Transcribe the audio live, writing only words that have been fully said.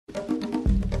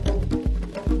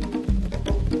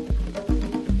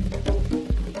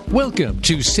Welcome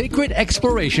to Sacred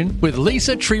Exploration with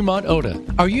Lisa Tremont Oda.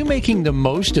 Are you making the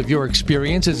most of your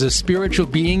experience as a spiritual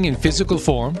being in physical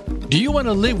form? Do you want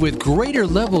to live with greater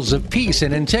levels of peace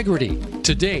and integrity?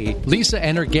 Today, Lisa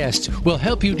and her guests will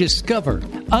help you discover,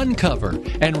 uncover,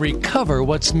 and recover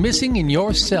what's missing in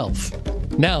yourself.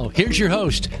 Now, here's your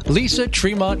host, Lisa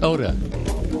Tremont Oda.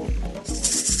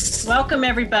 Welcome,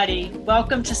 everybody.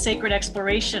 Welcome to Sacred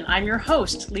Exploration. I'm your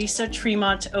host, Lisa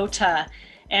Tremont Oda.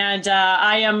 And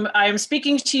I am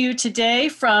speaking to you today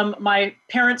from my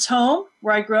parents' home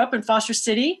where I grew up in Foster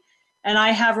City. And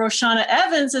I have Roshana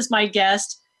Evans as my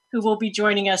guest, who will be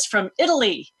joining us from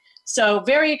Italy. So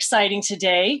very exciting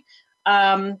today.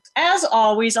 As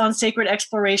always on Sacred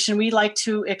Exploration, we like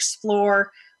to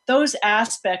explore those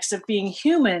aspects of being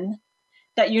human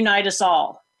that unite us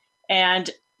all. And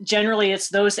generally, it's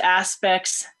those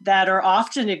aspects that are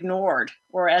often ignored,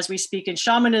 or as we speak in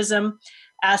shamanism,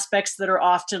 aspects that are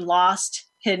often lost,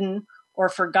 hidden, or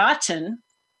forgotten,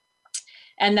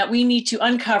 and that we need to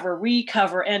uncover,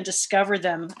 recover, and discover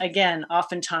them again,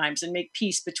 oftentimes, and make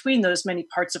peace between those many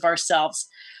parts of ourselves.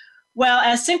 Well,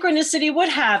 as synchronicity would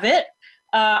have it,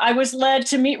 I was led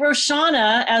to meet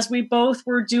Roshana as we both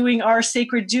were doing our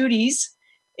sacred duties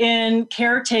in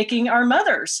caretaking our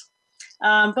mothers.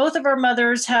 Both of our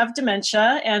mothers have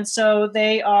dementia, and so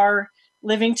they are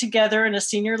living together in a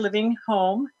senior living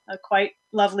home, a quite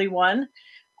lovely one.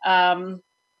 And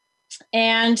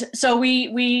so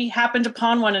we happened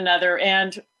upon one another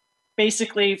and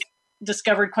basically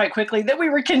discovered quite quickly that we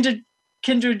were kindred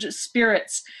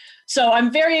spirits. So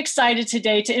I'm very excited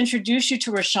today to introduce you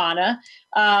to Roshana.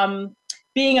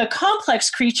 Being a complex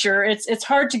creature, it's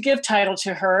hard to give title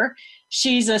to her.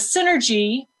 She's a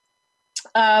synergy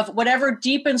of whatever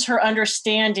deepens her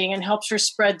understanding and helps her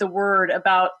spread the word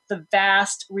about the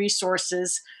vast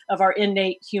resources of our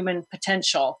innate human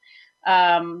potential.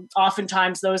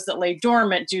 Oftentimes those that lay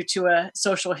dormant due to a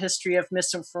social history of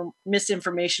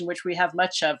misinformation, which we have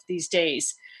much of these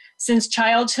days. Since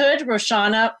childhood,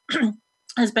 Roshana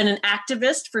has been an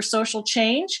activist for social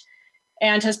change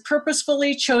and has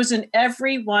purposefully chosen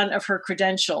every one of her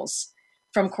credentials,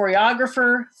 from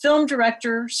choreographer, film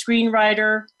director,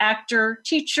 screenwriter, actor,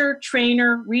 teacher,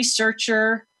 trainer,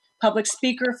 researcher, public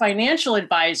speaker, financial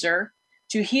advisor,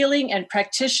 to healing and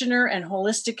practitioner and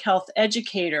holistic health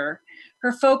educator.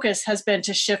 Her focus has been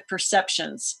to shift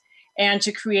perceptions and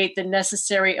to create the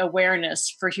necessary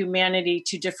awareness for humanity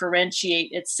to differentiate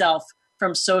itself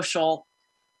from social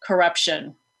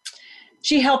corruption.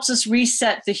 She helps us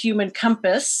reset the human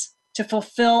compass to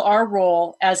fulfill our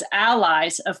role as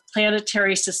allies of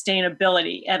planetary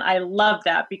sustainability. And I love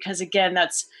that because, again,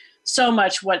 that's so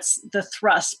much what's the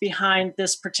thrust behind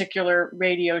this particular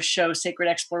radio show, Sacred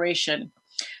Exploration.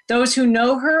 Those who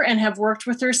know her and have worked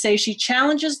with her say she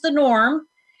challenges the norm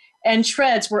and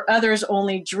treads where others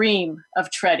only dream of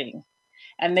treading.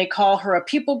 And they call her a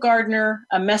people gardener,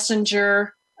 a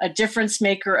messenger, a difference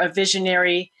maker, a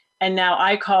visionary, and now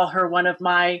I call her one of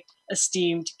my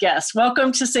esteemed guests.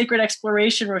 Welcome to Sacred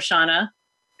Exploration, Roshana.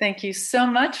 Thank you so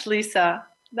much, Lisa.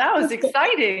 That was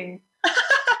exciting.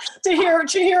 to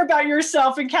hear about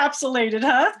yourself encapsulated,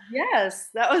 huh? Yes,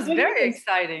 that was very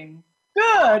exciting.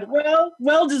 Good.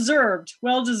 Well deserved.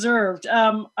 Well deserved.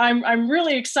 I'm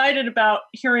really excited about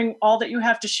hearing all that you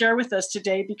have to share with us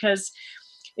today because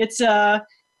it's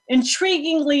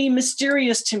intriguingly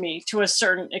mysterious to me to a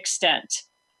certain extent.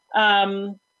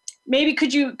 Maybe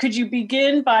could you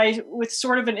begin with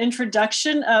sort of an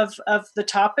introduction of the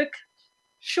topic?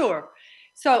 Sure.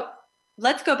 So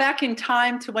let's go back in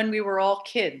time to when we were all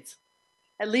kids.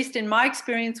 At least in my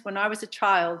experience, when I was a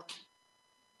child,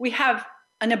 we have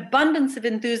an abundance of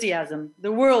enthusiasm.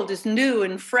 The world is new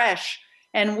and fresh,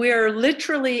 and we're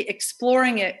literally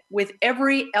exploring it with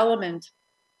every element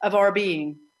of our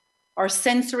being. Our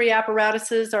sensory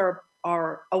apparatuses are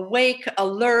awake,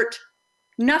 alert.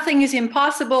 Nothing is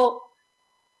impossible.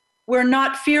 We're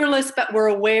not fearless, but we're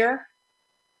aware.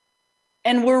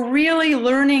 And we're really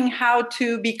learning how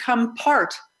to become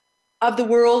part of the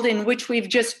world in which we've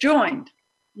just joined.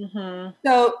 Mm-hmm.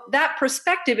 So that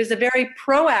perspective is a very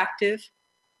proactive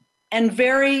and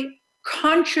very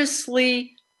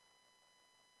consciously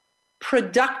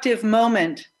productive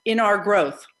moment in our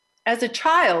growth. As a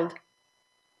child,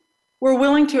 we're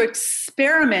willing to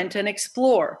experiment and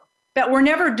explore. But we're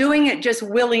never doing it just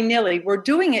willy-nilly. We're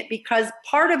doing it because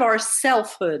part of our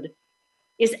selfhood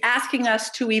is asking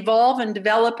us to evolve and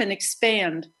develop and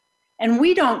expand. And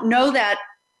we don't know that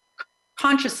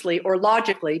consciously or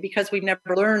logically because we've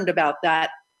never learned about that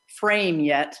frame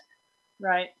yet.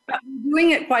 Right. But we're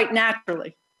doing it quite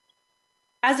naturally.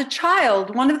 As a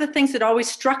child, one of the things that always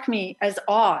struck me as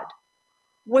odd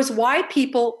was why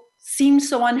people seemed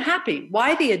so unhappy,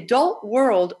 why the adult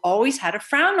world always had a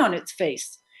frown on its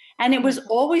face. And it was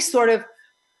always sort of,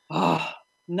 oh,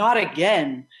 not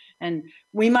again. And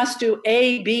we must do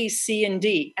A, B, C, and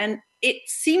D. And it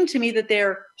seemed to me that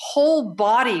their whole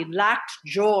body lacked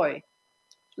joy,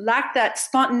 lacked that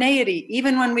spontaneity.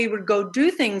 Even when we would go do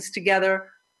things together,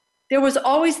 there was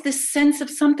always this sense of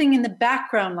something in the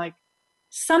background, like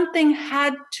something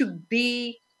had to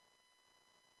be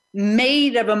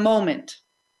made of a moment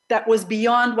that was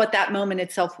beyond what that moment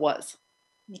itself was.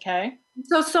 Okay.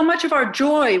 So much of our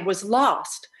joy was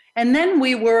lost. And then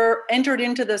we were entered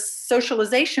into the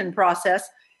socialization process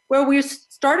where we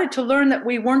started to learn that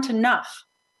we weren't enough.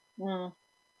 Now,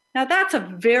 that's a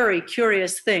very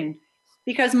curious thing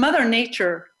because Mother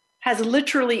Nature has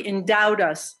literally endowed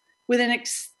us with an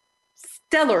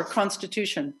stellar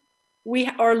constitution. We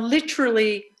are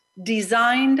literally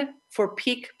designed for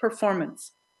peak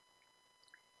performance.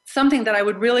 Something that I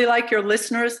would really like your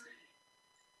listeners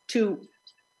to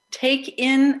take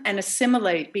in and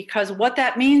assimilate, because what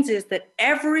that means is that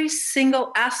every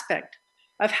single aspect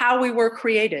of how we were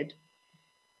created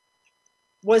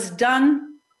was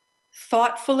done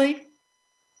thoughtfully,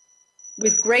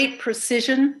 with great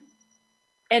precision,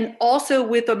 and also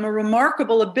with a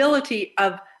remarkable ability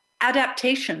of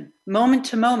adaptation moment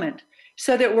to moment,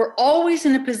 so that we're always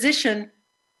in a position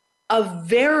of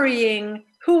varying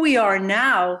who we are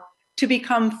now to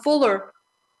become fuller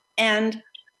and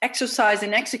exercise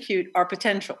and execute our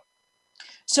potential.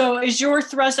 So is your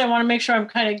thrust, I want to make sure I'm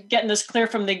kind of getting this clear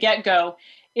from the get-go,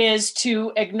 is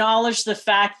to acknowledge the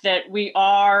fact that we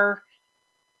are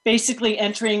basically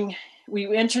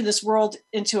we enter this world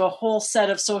into a whole set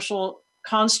of social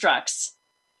constructs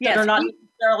that are not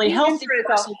necessarily healthy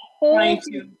for us, trying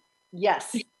to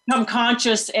become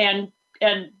conscious and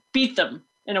beat them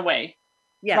in a way,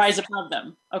 rise above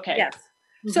them. Okay. Yes.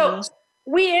 So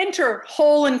we enter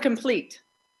whole and complete.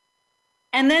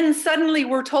 And then suddenly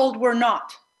we're told we're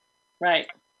not. Right.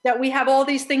 That we have all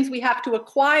these things we have to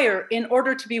acquire in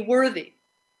order to be worthy.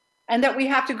 And that we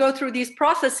have to go through these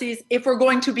processes if we're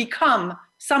going to become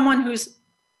someone who's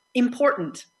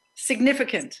important,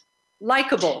 significant,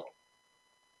 likable.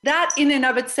 That in and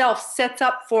of itself sets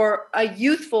up for a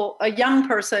young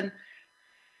person,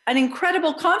 an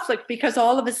incredible conflict, because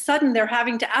all of a sudden they're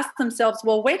having to ask themselves,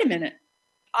 well, wait a minute,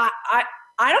 I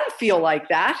don't feel like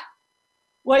that.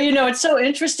 Well, it's so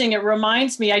interesting. It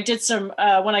reminds me, I did some,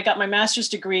 when I got my master's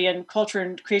degree in culture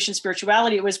and creation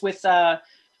spirituality, it was with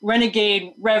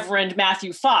renegade Reverend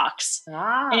Matthew Fox.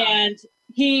 And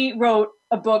he wrote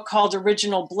a book called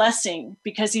Original Blessing,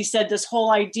 because he said this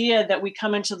whole idea that we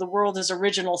come into the world as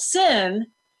original sin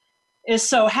is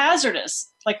so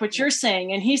hazardous, like what you're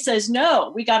saying. And he says,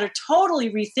 no, we got to totally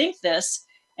rethink this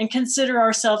and consider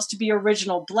ourselves to be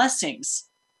original blessings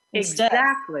instead.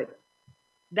 Exactly.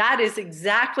 That is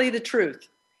exactly the truth.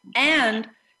 And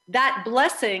that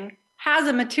blessing has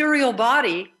a material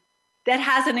body that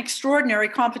has an extraordinary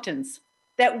competence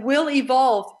that will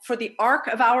evolve for the arc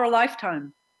of our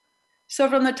lifetime. So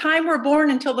from the time we're born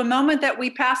until the moment that we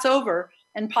pass over,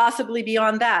 and possibly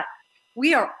beyond that,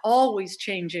 we are always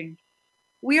changing.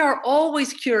 We are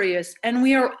always curious, and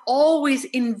we are always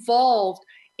involved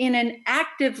in an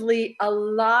actively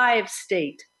alive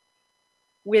state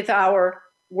with our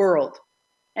world.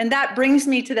 And that brings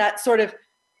me to that sort of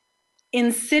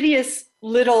insidious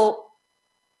little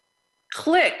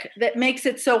click that makes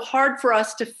it so hard for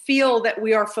us to feel that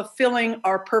we are fulfilling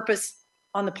our purpose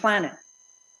on the planet.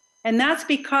 And that's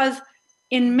because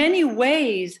in many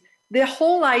ways, the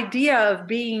whole idea of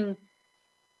being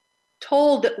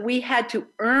told that we had to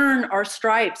earn our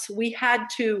stripes, we had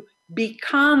to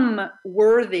become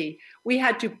worthy, we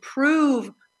had to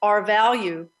prove our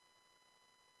value,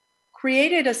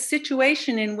 created a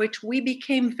situation in which we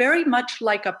became very much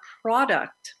like a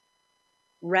product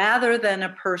rather than a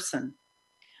person.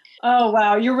 Oh,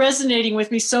 wow. You're resonating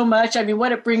with me so much. I mean,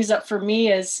 what it brings up for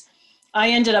me is I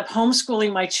ended up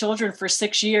homeschooling my children for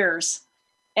 6 years.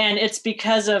 And it's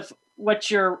because of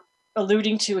what you're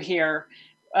alluding to here,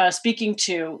 speaking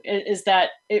to, is that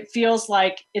it feels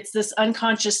like it's this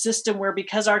unconscious system where,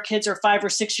 because our kids are 5 or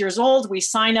 6 years old, we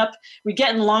sign up, we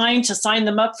get in line to sign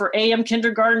them up for AM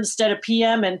kindergarten instead of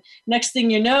PM. And next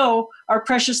thing you know, our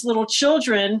precious little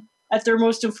children at their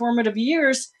most informative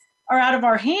years are out of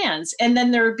our hands. And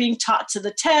then they're being taught to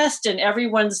the test, and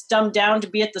everyone's dumbed down to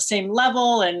be at the same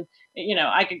level. And,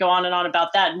 I could go on and on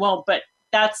about that and won't, but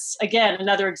that's, again,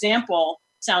 another example,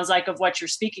 sounds like, of what you're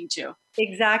speaking to.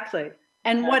 Exactly.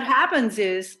 And what happens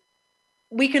is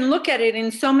we can look at it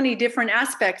in so many different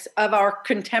aspects of our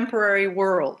contemporary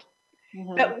world.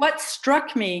 Mm-hmm. But what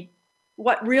struck me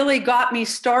what really got me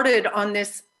started on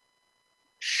this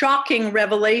shocking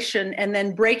revelation and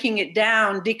then breaking it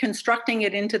down, deconstructing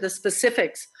it into the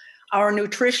specifics, our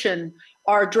nutrition,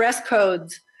 our dress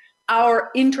codes, our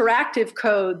interactive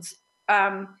codes,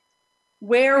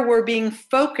 where we're being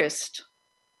focused,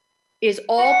 is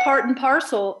all part and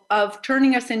parcel of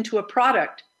turning us into a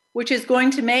product, which is going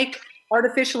to make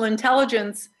artificial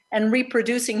intelligence and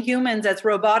reproducing humans as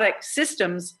robotic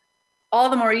systems all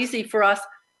the more easy for us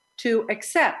to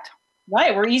accept.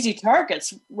 Right, we're easy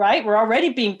targets, right? We're already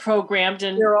being programmed,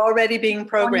 and we're already being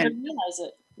programmed. Don't even realize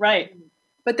it, right?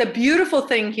 But the beautiful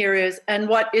thing here is, and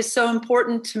what is so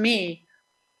important to me,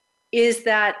 is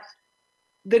that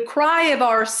the cry of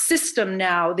our system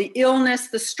now, the illness,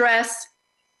 the stress,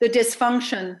 the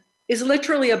dysfunction, is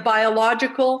literally a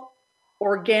biological,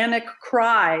 organic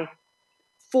cry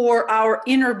for our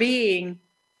inner being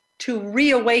to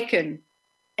reawaken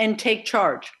and take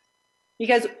charge.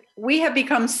 Because we have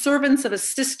become servants of a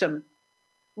system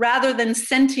rather than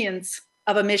sentience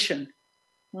of a mission.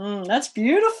 That's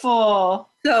beautiful.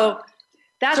 So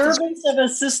that's servants of a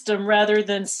system rather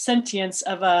than sentience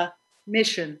of a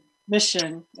mission.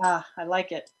 I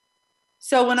like it.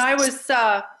 So when I was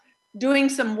doing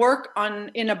some work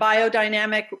in a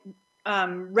biodynamic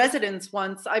residence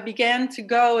once, I began to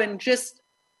go and just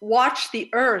watch the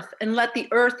earth and let the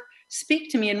earth speak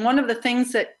to me. And one of the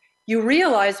things that you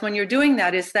realize when you're doing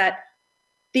that is that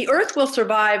the earth will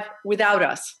survive without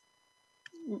us.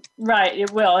 Right,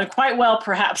 it will, and quite well,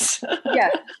 perhaps.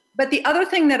 Yes. But the other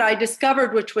thing that I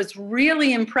discovered, which was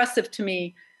really impressive to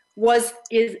me,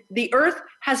 is the earth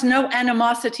has no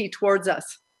animosity towards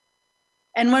us.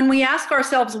 And when we ask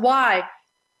ourselves why,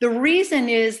 the reason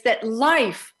is that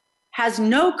life has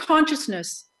no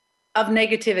consciousness of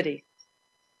negativity.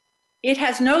 It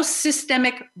has no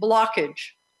systemic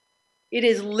blockage. It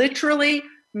is literally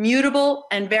mutable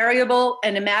and variable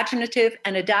and imaginative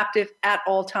and adaptive at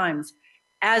all times,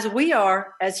 as we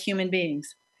are as human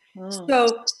beings.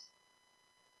 So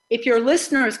if your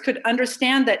listeners could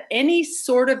understand that any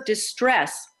sort of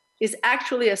distress is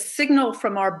actually a signal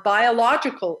from our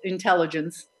biological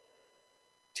intelligence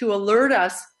to alert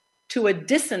us to a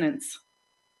dissonance,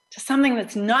 to something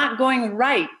that's not going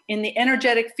right in the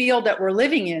energetic field that we're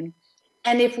living in.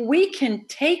 And if we can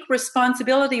take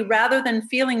responsibility rather than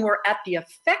feeling we're at the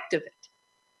effect of it,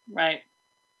 right,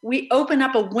 we open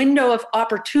up a window of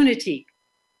opportunity.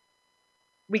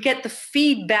 We get the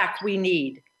feedback we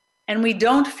need, and we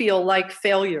don't feel like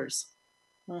failures.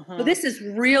 So this is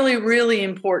really, really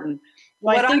important.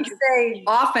 Well, what I say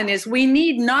often is we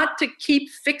need not to keep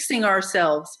fixing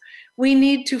ourselves. We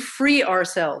need to free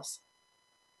ourselves.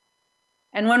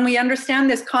 And when we understand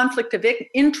this conflict of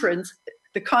interest,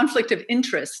 the conflict of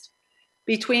interest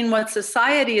between what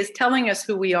society is telling us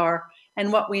who we are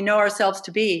and what we know ourselves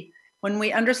to be, when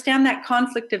we understand that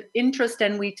conflict of interest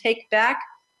and we take back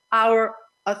our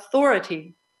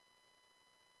authority,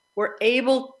 we're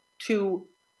able to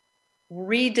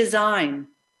redesign.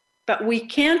 But we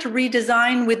can't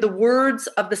redesign with the words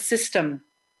of the system,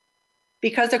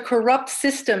 because a corrupt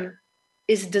system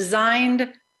is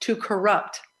designed to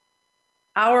corrupt.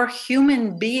 Our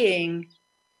human being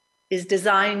is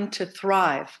designed to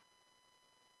thrive.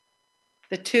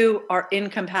 The two are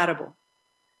incompatible.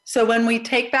 So when we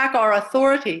take back our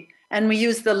authority and we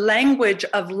use the language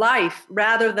of life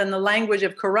rather than the language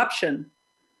of corruption,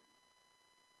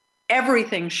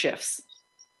 everything shifts.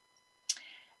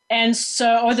 And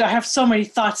so, I have so many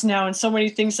thoughts now and so many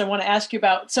things I want to ask you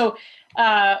about. So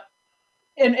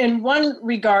in one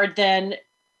regard then,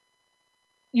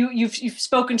 you've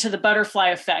spoken to the butterfly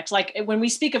effect. Like when we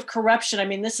speak of corruption, I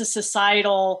mean, this is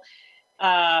societal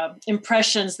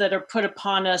impressions that are put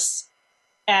upon us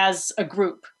as a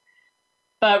group.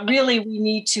 But really, we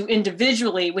need to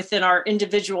individually, within our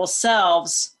individual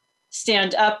selves,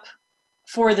 stand up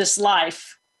for this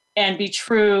life and be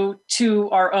true to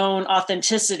our own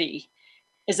authenticity.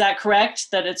 Is that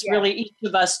correct? That it's really each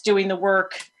of us doing the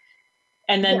work,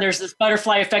 and then there's this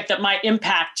butterfly effect that might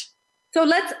impact. So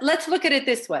let's look at it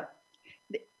this way.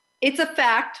 It's a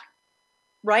fact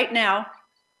right now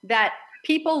that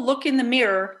people look in the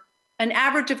mirror an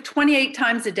average of 28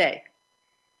 times a day.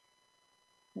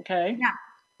 Okay. Now,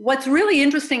 what's really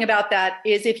interesting about that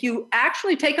is if you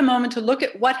actually take a moment to look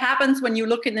at what happens when you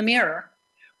look in the mirror,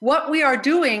 what we are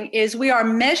doing is we are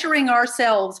measuring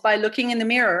ourselves by looking in the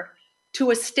mirror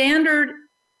to a standard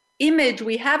image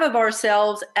we have of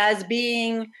ourselves as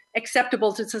being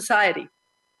acceptable to society.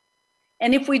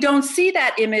 And if we don't see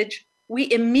that image,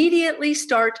 we immediately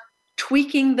start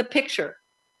tweaking the picture,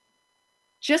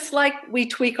 just like we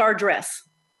tweak our dress.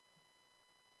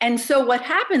 And so what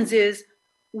happens is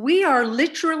we are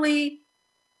literally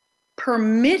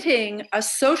permitting a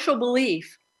social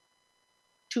belief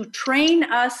to train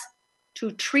us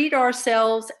to treat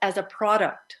ourselves as a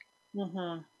product,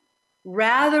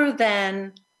 rather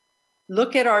than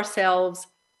look at ourselves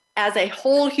as a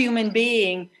whole human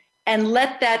being and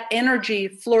let that energy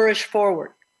flourish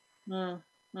forward.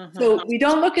 So we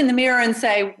don't look in the mirror and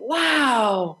say,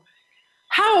 wow,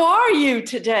 how are you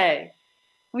today?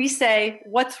 We say,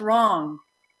 what's wrong?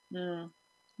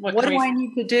 What do I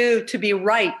need to do to be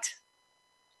right,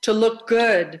 to look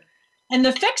good? And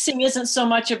the fixing isn't so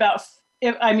much about,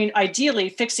 ideally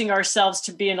fixing ourselves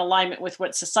to be in alignment with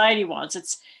what society wants.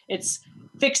 It's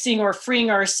fixing or freeing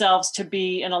ourselves to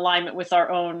be in alignment with our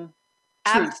own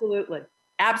truth.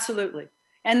 Absolutely.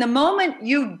 And the moment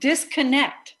you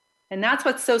disconnect, and that's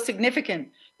what's so significant,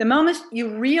 the moment you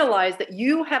realize that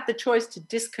you have the choice to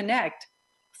disconnect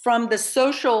from the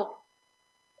social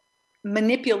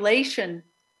manipulation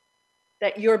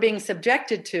that you're being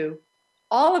subjected to,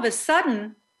 all of a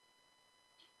sudden,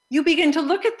 you begin to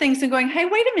look at things and going, hey,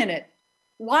 wait a minute.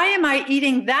 Why am I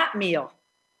eating that meal?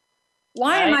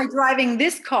 Why am I driving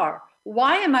this car?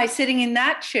 Why am I sitting in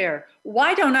that chair?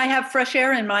 Why don't I have fresh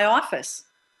air in my office?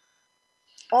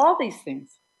 All these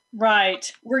things. Right.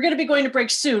 We're going to be going to break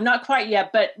soon. Not quite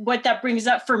yet, but what that brings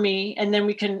up for me, and then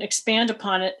we can expand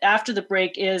upon it after the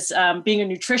break, is being a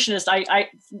nutritionist.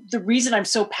 The reason I'm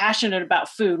so passionate about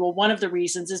food, well, one of the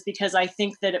reasons is because I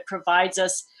think that it provides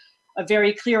us a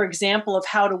very clear example of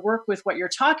how to work with what you're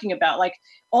talking about. Like,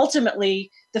 ultimately,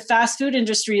 the fast food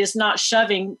industry is not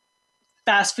shoving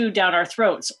fast food down our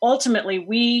throats. Ultimately,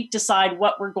 we decide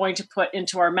what we're going to put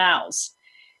into our mouths.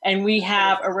 And we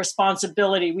have a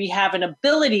responsibility. We have an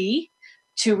ability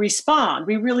to respond.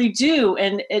 We really do.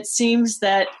 And it seems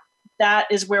that that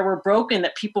is where we're broken,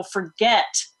 that people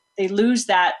forget. They lose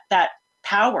that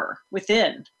power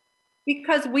within.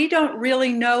 Because we don't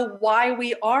really know why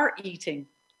we are eating.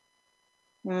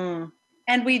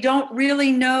 And we don't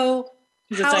really know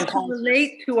how to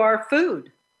relate to our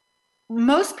food.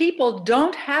 Most people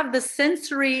don't have the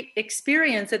sensory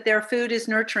experience that their food is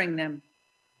nurturing them.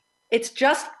 It's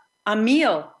just a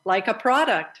meal, like a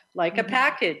product, like a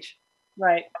package.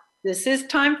 Right. This is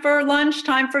time for lunch,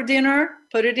 time for dinner.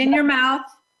 Put it in your mouth.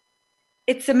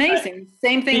 It's amazing. Right.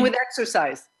 Same thing with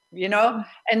exercise,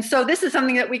 And so this is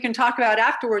something that we can talk about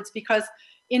afterwards, because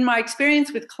in my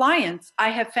experience with clients,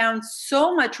 I have found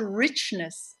so much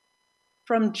richness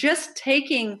from just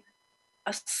taking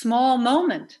a small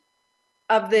moment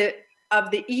of the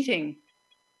eating.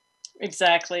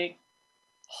 Exactly.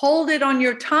 Hold it on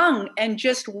your tongue and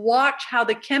just watch how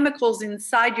the chemicals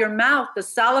inside your mouth, the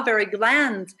salivary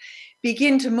glands,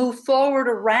 begin to move forward,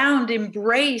 around,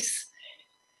 embrace,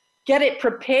 get it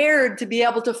prepared to be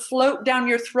able to float down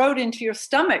your throat into your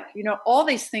stomach. All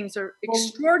these things are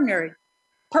extraordinary.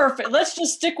 Perfect. Let's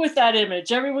just stick with that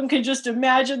image. Everyone can just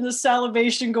imagine the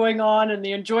salivation going on and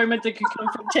the enjoyment that can come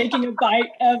from taking a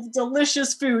bite of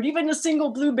delicious food, even a single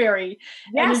blueberry,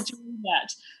 and enjoying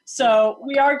that. So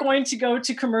we are going to go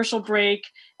to commercial break.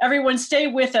 Everyone stay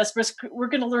with us. We're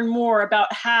going to learn more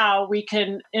about how we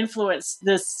can influence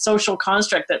this social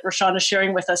construct that Roshana is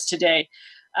sharing with us today.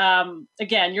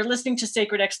 Again, you're listening to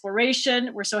Sacred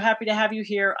Exploration. We're so happy to have you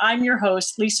here. I'm your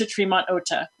host, Lisa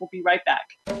Tremont-Ota. We'll be right back.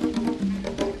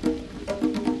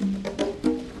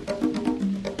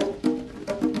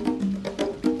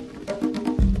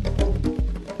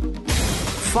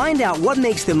 Find out what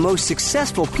makes the most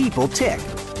successful people tick.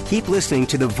 Keep listening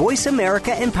to the Voice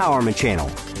America Empowerment Channel,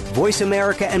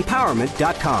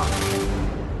 voiceamericaempowerment.com.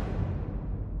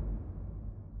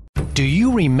 Do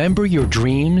you remember your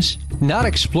dreams? Not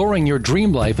exploring your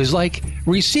dream life is like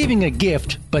receiving a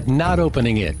gift but not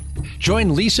opening it.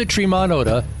 Join Lisa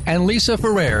Tremont-Ota and Lisa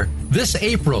Ferrer this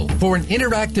April for an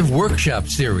interactive workshop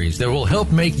series that will help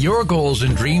make your goals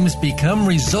and dreams become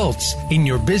results in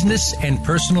your business and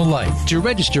personal life. To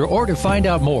register or to find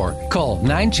out more, call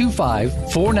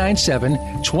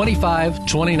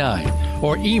 925-497-2529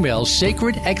 or email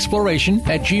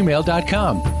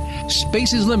sacredexploration@gmail.com.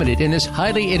 Space is limited in this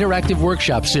highly interactive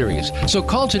workshop series, so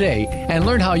call today and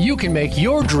learn how you can make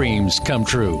your dreams come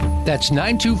true. That's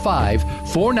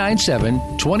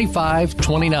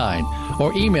 925-497-2529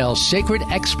 or email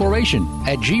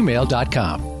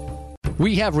sacredexploration@gmail.com.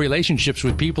 We have relationships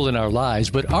with people in our lives,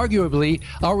 but arguably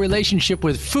our relationship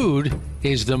with food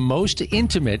is the most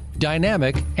intimate,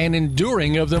 dynamic, and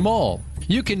enduring of them all.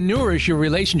 You can nourish your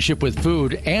relationship with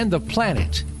food and the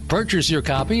planet Purchase your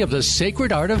copy of The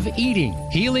Sacred Art of Eating,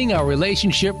 Healing Our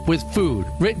Relationship with Food,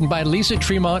 written by Lisa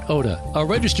Tremont Oda. A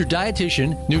registered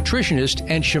dietitian, nutritionist,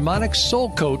 and shamanic soul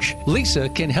coach, Lisa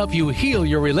can help you heal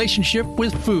your relationship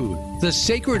with food. The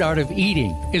Sacred Art of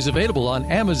Eating is available on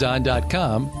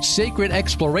Amazon.com,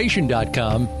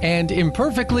 sacredexploration.com, and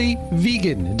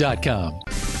imperfectlyvegan.com.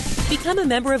 Become a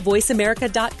member of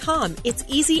VoiceAmerica.com. It's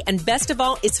easy, and best of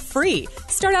all, it's free.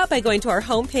 Start out by going to our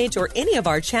homepage or any of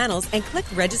our channels and click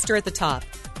register at the top.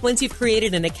 Once you've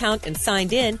created an account and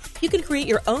signed in, you can create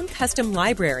your own custom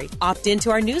library, opt into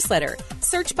our newsletter,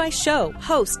 search by show,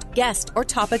 host, guest, or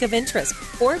topic of interest,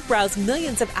 or browse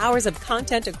millions of hours of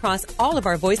content across all of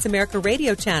our Voice America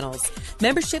radio channels.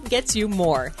 Membership gets you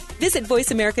more. Visit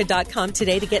VoiceAmerica.com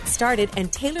today to get started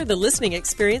and tailor the listening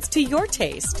experience to your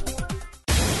taste.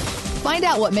 Find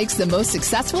out what makes the most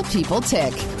successful people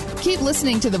tick. Keep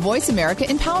listening to the Voice America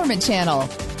Empowerment Channel.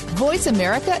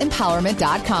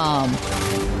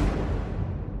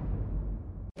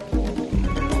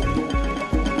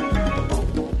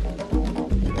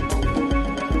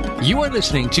 You are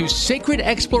listening to Sacred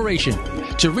Exploration.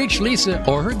 To reach Lisa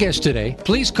or her guest today,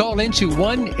 please call into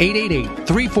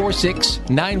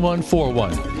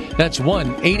 1-888-346-9141. That's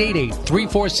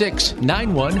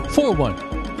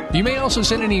 1-888-346-9141. You may also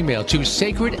send an email to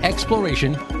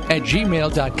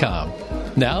sacredexploration@gmail.com.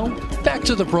 Now, back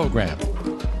to the program.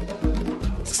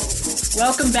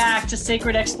 Welcome back to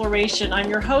Sacred Exploration. I'm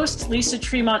your host, Lisa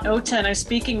Tremont Oda, and I'm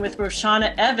speaking with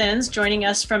Roshana Evans, joining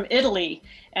us from Italy.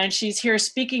 And she's here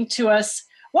speaking to us.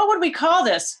 What would we call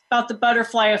this about the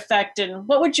butterfly effect? And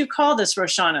what would you call this,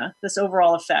 Roshana, this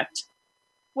overall effect?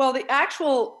 Well, the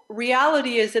actual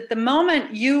reality is that the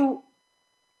moment you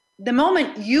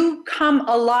come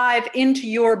alive into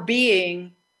your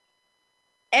being,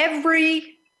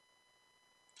 everything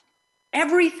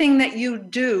that you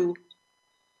do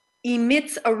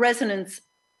emits a resonance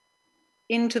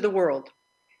into the world.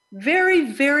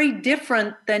 Very, very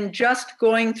different than just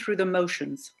going through the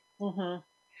motions. Mm-hmm.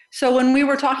 So when we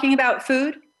were talking about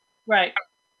food, right,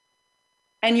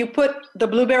 and you put the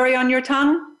blueberry on your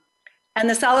tongue, and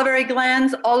the salivary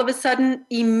glands all of a sudden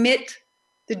emit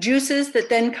the juices that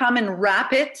then come and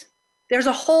wrap it. There's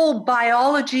a whole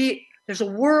biology, there's a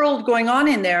world going on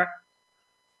in there.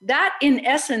 That, in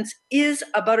essence, is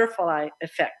a butterfly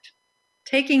effect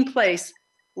taking place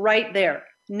right there.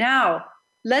 Now,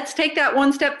 let's take that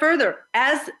one step further.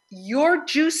 As your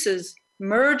juices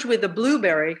merge with the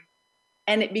blueberry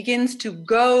and it begins to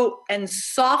go and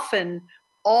soften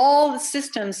all the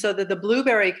systems so that the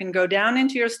blueberry can go down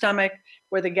into your stomach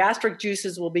where the gastric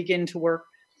juices will begin to work,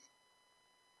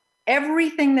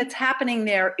 everything that's happening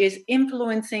there is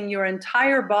influencing your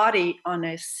entire body on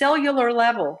a cellular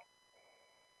level,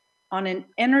 on an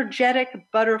energetic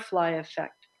butterfly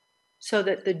effect, so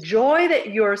that the joy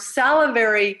that your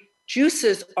salivary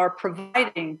juices are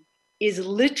providing is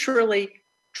literally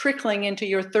trickling into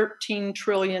your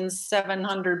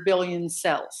 13,700,000,000,000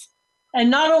 cells. And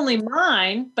not only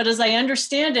mine, but as I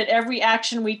understand it, every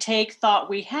action we take, thought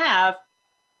we have,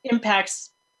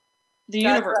 impacts the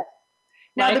universe. Right.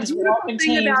 Now, right?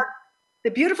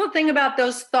 the beautiful thing about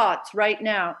those thoughts right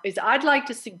now is I'd like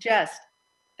to suggest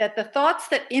that the thoughts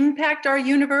that impact our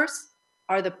universe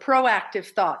are the proactive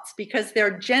thoughts because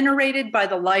they're generated by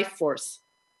the life force.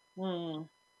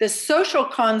 The social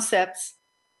concepts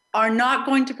are not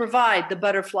going to provide the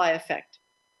butterfly effect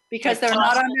because they're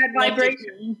not on that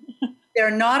vibration.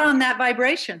 They're not on that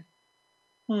vibration.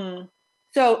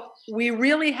 So we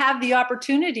really have the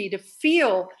opportunity to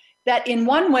feel that in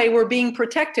one way we're being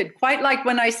protected, quite like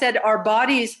when I said our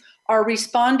bodies are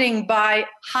responding by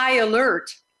high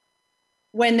alert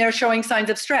when they're showing signs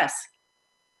of stress.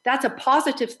 That's a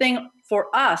positive thing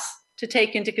for us to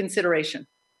take into consideration.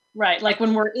 Right. Like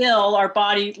when we're ill, our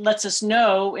body lets us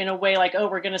know in a way like, oh,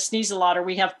 we're going to sneeze a lot or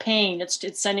we have pain.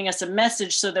 It's sending us a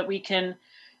message so that we can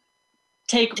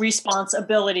take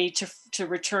responsibility to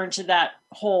return to that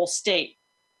whole state.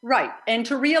 Right. And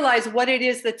to realize what it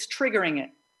is that's triggering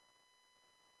it.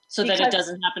 So that it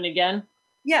doesn't happen again?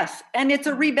 Yes. And it's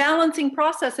a rebalancing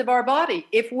process of our body.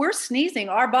 If we're sneezing,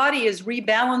 our body is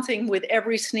rebalancing with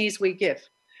every sneeze we give.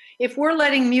 If we're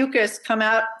letting mucus come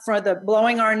out from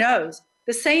blowing our nose,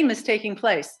 the same is taking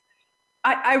place.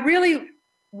 I really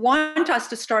want us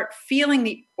to start feeling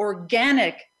the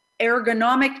organic,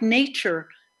 ergonomic nature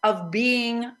of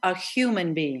being a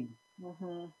human being.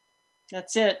 Mm-hmm.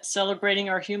 That's it. Celebrating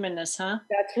our humanness, huh?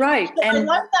 That's right. So and I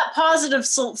like that positive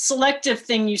selective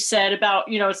thing you said about,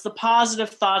 it's the positive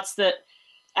thoughts that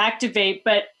activate,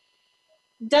 but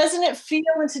doesn't it feel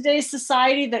in today's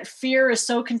society that fear is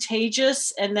so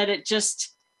contagious and that it just,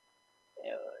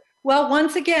 Well,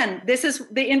 once again, this is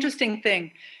the interesting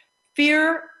thing.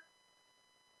 Fear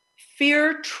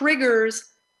triggers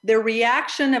the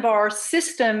reaction of our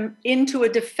system into a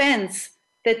defense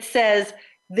that says,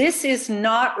 this is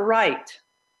not right.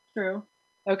 True.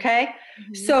 Okay?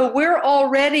 Mm-hmm. So we're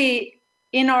already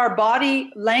in our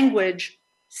body language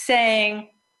saying,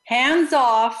 hands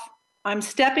off, I'm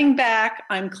stepping back,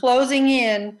 I'm closing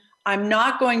in, I'm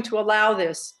not going to allow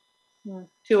this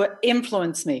to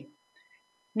influence me.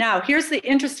 Now, here's the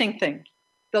interesting thing.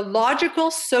 The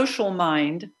logical social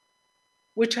mind,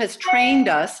 which has trained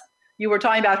us, you were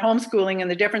talking about homeschooling and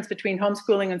the difference between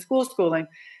homeschooling and school schooling.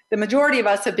 The majority of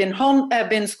us have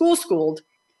been school schooled.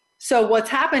 So what's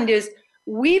happened is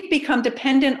we've become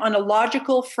dependent on a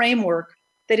logical framework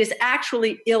that is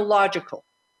actually illogical.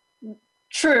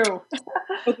 True.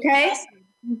 Okay?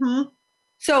 Mm-hmm.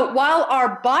 So while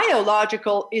our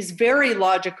biological is very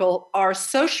logical, our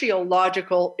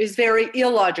sociological is very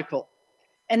illogical.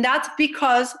 And that's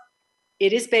because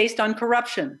it is based on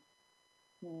corruption.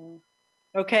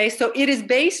 Okay, so it is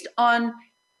based on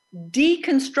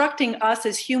deconstructing us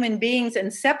as human beings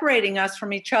and separating us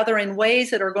from each other in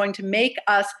ways that are going to make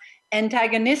us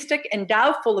antagonistic and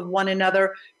doubtful of one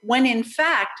another, when in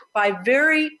fact, by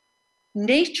very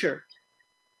nature,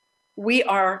 we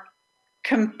are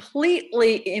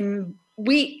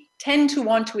we tend to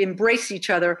want to embrace each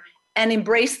other and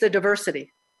embrace the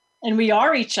diversity. And we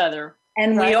are each other.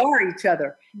 And right? We are each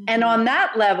other. Mm-hmm. And on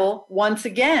that level, once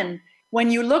again, when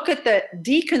you look at the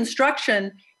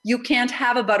deconstruction, you can't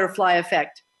have a butterfly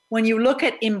effect. When you look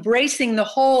at embracing the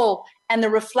whole and the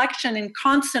reflection and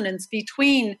consonance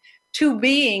between two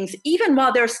beings, even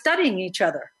while they're studying each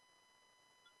other,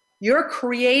 you're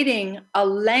creating a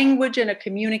language and a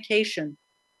communication.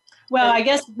 Well, I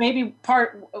guess maybe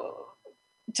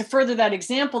to further that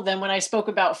example, then when I spoke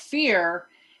about fear,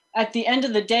 at the end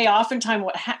of the day, oftentimes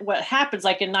what happens,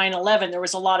 like in 9/11, there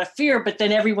was a lot of fear, but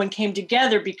then everyone came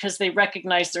together because they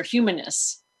recognized their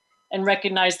humanness and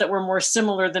recognized that we're more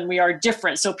similar than we are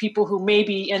different. So people who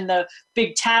maybe in the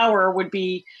big tower would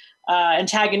be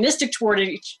antagonistic toward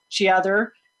each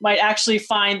other might actually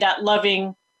find that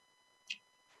loving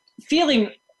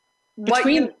feeling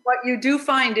between. What you do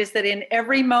find is that in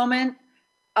every moment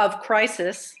of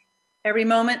crisis, every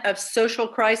moment of social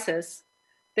crisis,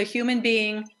 the human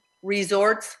being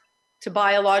resorts to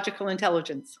biological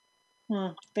intelligence.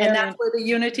 And that's where the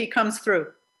unity comes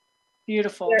through.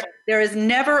 Beautiful. There is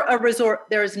never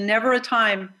a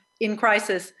time in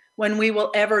crisis when we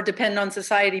will ever depend on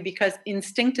society, because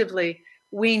instinctively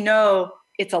we know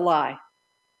it's a lie.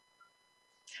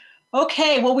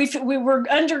 Okay, well, we were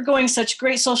undergoing such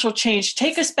great social change.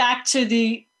 Take us back to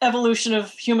the evolution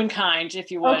of humankind,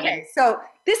 if you would. Okay, so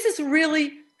this is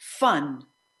really fun.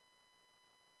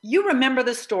 You remember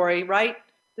the story, right?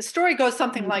 The story goes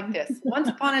something like this. Once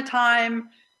upon a time,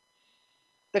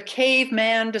 the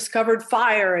caveman discovered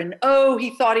fire, and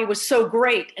he thought he was so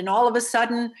great. And all of a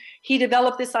sudden, he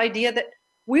developed this idea that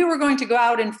we were going to go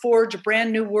out and forge a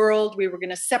brand new world. We were going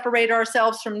to separate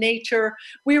ourselves from nature.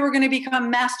 We were going to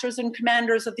become masters and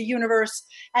commanders of the universe,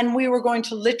 and we were going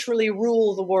to literally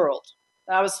rule the world.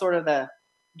 That was sort of the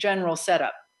general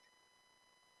setup.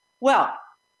 Well,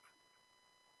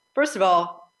 first of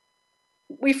all,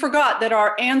 we forgot that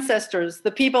our ancestors,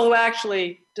 the people who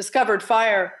actually discovered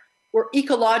fire, were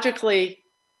ecologically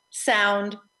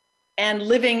sound and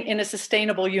living in a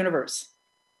sustainable universe.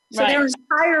 So their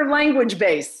entire language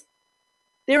base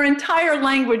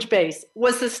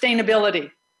was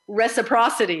sustainability,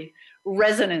 reciprocity,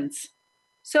 resonance.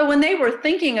 So when they were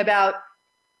thinking about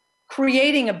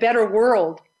creating a better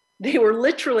world, they were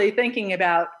literally thinking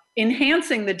about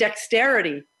enhancing the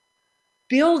dexterity,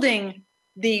 building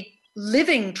the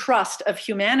living trust of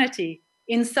humanity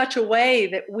in such a way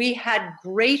that we had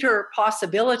greater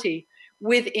possibility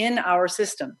within our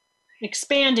system.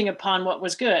 Expanding upon what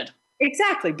was good.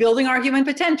 Exactly, building our human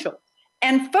potential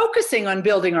and focusing on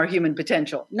building our human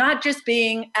potential, not just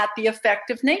being at the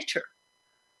effect of nature,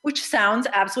 which sounds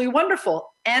absolutely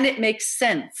wonderful, and it makes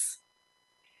sense.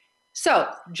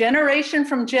 So generation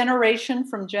from generation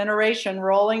from generation,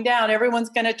 rolling down, everyone's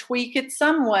going to tweak it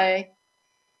some way.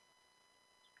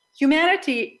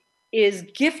 Humanity is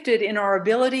gifted in our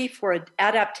ability for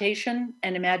adaptation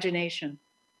and imagination.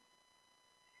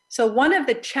 So one of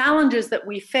the challenges that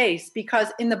we face,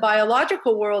 because in the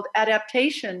biological world,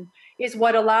 adaptation is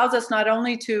what allows us not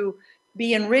only to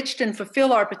be enriched and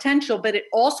fulfill our potential, but it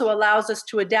also allows us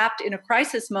to adapt in a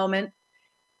crisis moment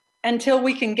until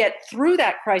we can get through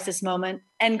that crisis moment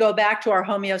and go back to our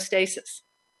homeostasis.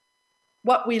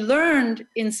 What we learned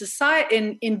in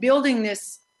society, in building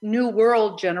this new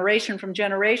world generation from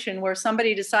generation where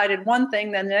somebody decided one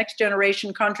thing, then the next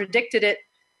generation contradicted it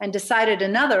and decided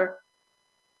another.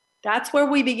 That's where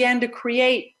we began to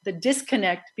create the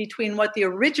disconnect between what the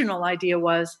original idea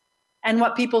was and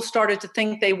what people started to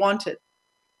think they wanted.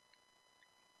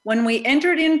 When we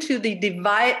entered into the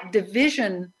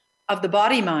division of the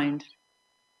body-mind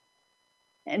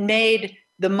and made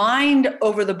the mind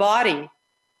over the body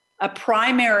a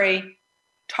primary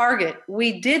target,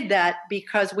 we did that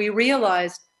because we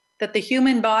realized that the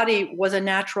human body was a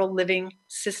natural living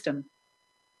system,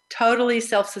 totally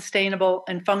self-sustainable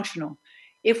and functional.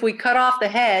 If we cut off the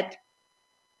head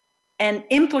and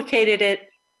implicated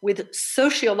it with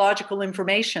sociological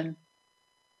information,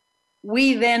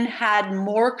 we then had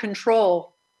more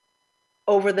control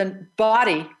over the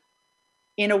body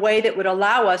in a way that would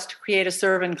allow us to create a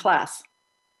servant class.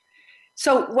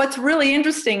 So what's really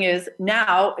interesting is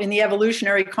now in the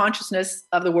evolutionary consciousness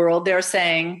of the world, they're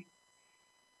saying,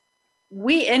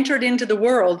 we entered into the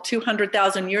world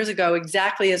 200,000 years ago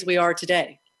exactly as we are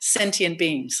today, sentient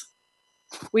beings.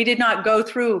 We did not go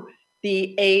through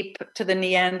the ape to the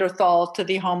Neanderthal to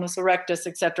the Homo erectus,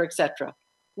 et cetera, et cetera.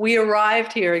 We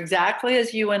arrived here exactly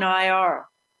as you and I are.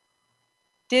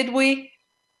 Did we?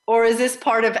 Or is this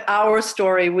part of our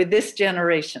story with this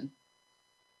generation?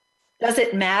 Does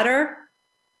it matter?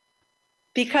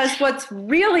 Because what's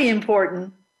really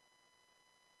important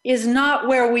is not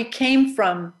where we came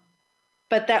from,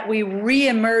 but that we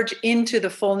re-emerge into the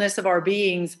fullness of our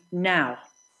beings now.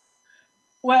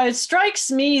 Well, it strikes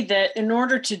me that in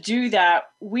order to do that,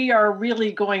 we are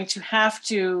really going to have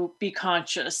to be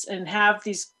conscious and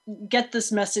get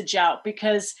this message out,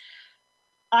 because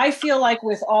I feel like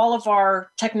with all of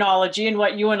our technology and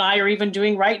what you and I are even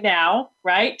doing right now,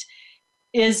 right,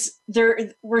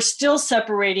 we're still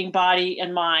separating body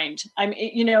and mind. I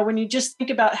mean, when you just think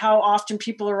about how often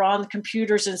people are on the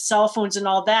computers and cell phones and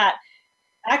all that,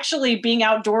 actually being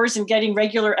outdoors and getting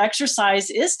regular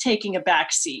exercise is taking a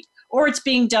back seat. Or it's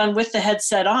being done with the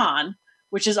headset on,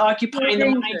 which is occupying the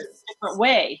mind in a different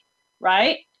way,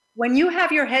 right? When you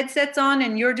have your headsets on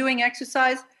and you're doing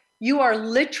exercise, you are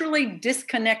literally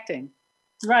disconnecting.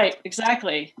 Right,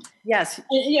 exactly. Yes.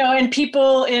 And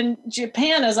people in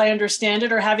Japan, as I understand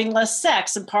it, are having less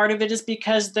sex. And part of it is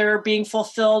because they're being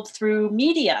fulfilled through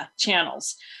media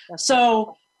channels.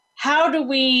 So how do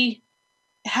we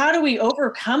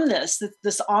overcome this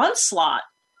onslaught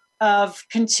of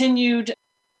continued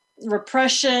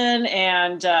repression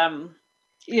and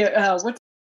what's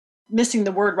missing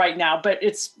the word right now, but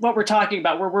it's what we're talking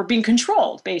about, where we're being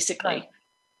controlled, basically. Right.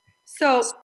 So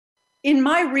in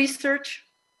my research,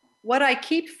 what I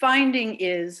keep finding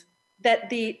is that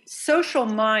the social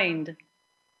mind,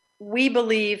 we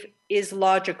believe, is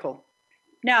logical.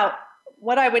 Now,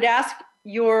 what I would ask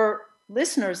your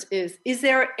listeners is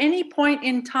there any point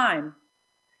in time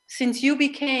since you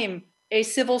became a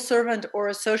civil servant or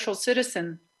a social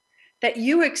citizen that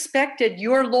you expected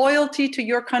your loyalty to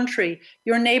your country,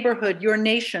 your neighborhood, your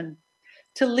nation,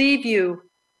 to leave you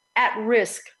at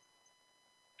risk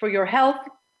for your health,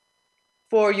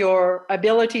 for your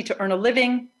ability to earn a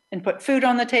living and put food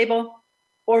on the table,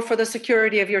 or for the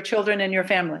security of your children and your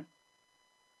family?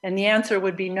 And the answer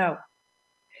would be no.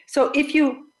 So if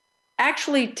you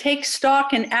actually take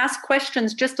stock and ask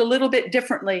questions just a little bit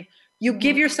differently, you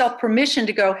give yourself permission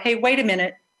to go, hey, wait a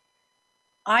minute,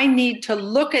 I need to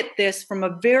look at this from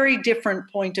a very different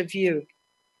point of view.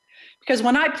 Because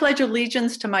when I pledge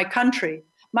allegiance to my country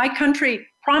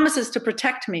promises to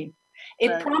protect me.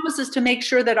 It promises to make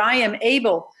sure that I am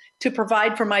able to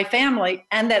provide for my family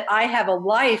and that I have a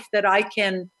life that I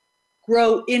can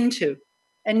grow into.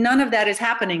 And none of that is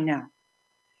happening now.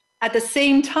 At the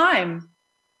same time,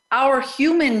 our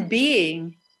human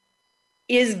being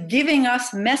is giving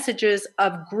us messages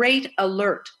of great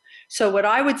alert. So what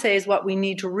I would say is what we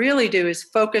need to really do is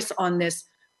focus on this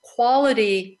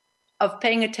quality of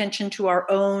paying attention to our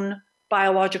own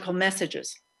biological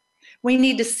messages. We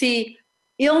need to see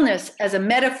illness as a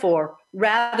metaphor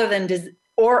rather than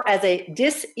or as a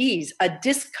dis-ease, a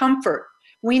discomfort.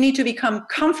 We need to become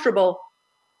comfortable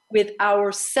with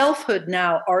our selfhood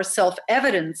now, our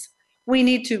self-evidence. We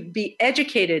need to be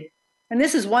educated. And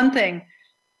this is one thing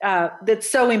that's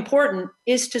so important,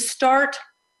 is to start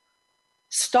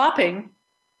stopping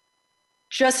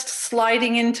just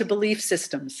sliding into belief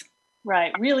systems.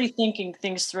 Right. Really thinking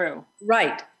things through.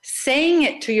 Right. Saying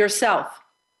it to yourself.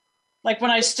 Like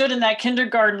when I stood in that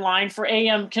kindergarten line for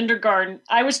AM kindergarten,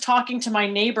 I was talking to my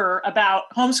neighbor about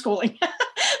homeschooling.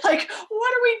 Like,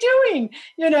 what are we doing?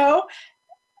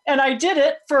 And I did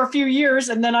it for a few years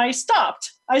and then I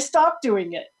stopped. I stopped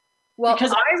doing it. Well,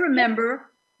 I remember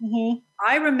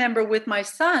I remember with my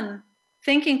son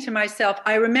thinking to myself,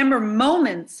 I remember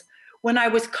moments when I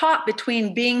was caught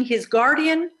between being his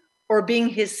guardian or being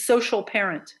his social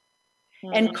parent,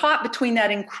 and caught between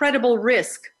that incredible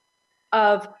risk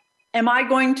of, am I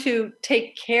going to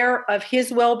take care of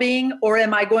his well-being, or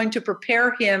am I going to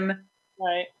prepare him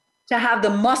to have the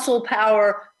muscle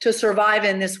power to survive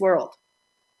in this world?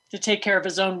 To take care of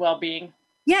his own well-being.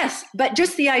 Yes, but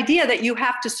just the idea that you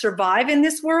have to survive in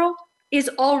this world is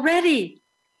already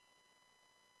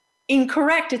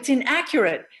incorrect. It's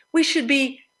inaccurate. We should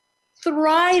be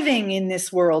thriving in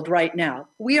this world right now.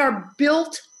 We are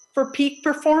built for peak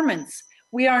performance.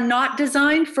 We are not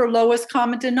designed for lowest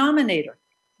common denominator.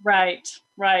 Right.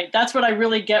 That's what I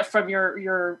really get from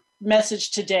your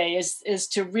message today is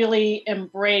to really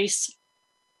embrace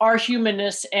our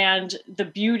humanness and the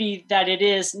beauty that it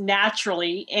is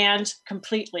naturally and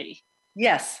completely.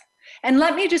 Yes. And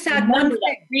let me just add one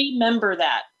thing. Remember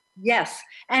that. Yes.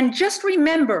 And just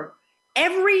remember,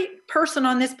 every person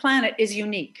on this planet is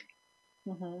unique.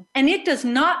 Mm-hmm. And it does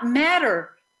not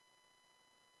matter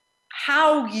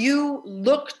how you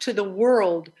look to the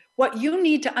world. What you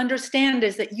need to understand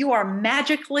is that you are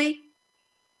magically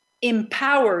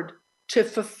empowered to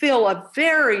fulfill a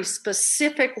very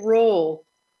specific role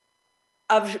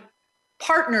of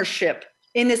partnership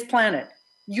in this planet.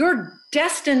 You're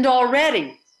destined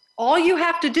already. All you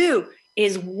have to do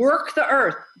is work the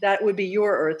earth. That would be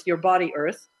your earth, your body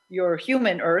earth, your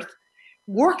human earth.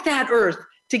 Work that earth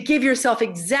to give yourself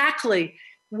exactly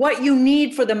what you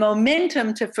need for the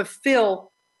momentum to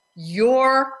fulfill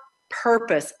your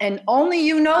purpose. And only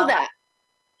you know that.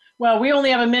 Well, we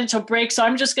only have a minute till break, so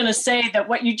I'm just going to say that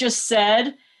what you just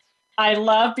said, I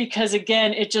love, because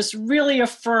again, it just really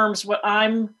affirms what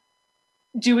I'm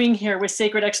doing here with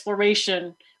Sacred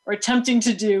Exploration, or attempting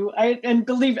to do, and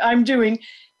believe I'm doing,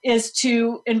 is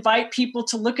to invite people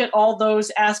to look at all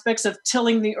those aspects of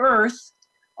tilling the earth,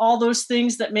 all those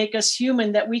things that make us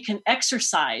human that we can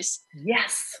exercise.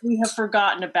 Yes. We have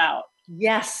forgotten about.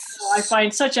 Yes. So I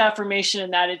find such affirmation in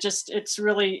that.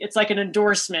 It's like an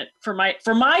endorsement for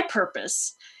my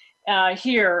purpose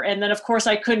here. And then of course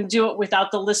I couldn't do it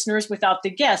without the listeners, without the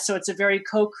guests. So it's a very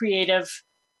co-creative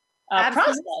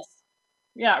process.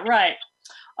 Yeah, right.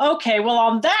 Okay, well,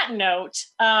 on that note,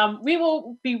 we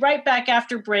will be right back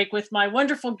after break with my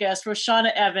wonderful guest,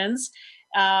 Roshana Evans.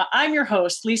 I'm your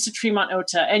host, Lisa Tremont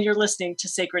Ota, and you're listening to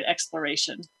Sacred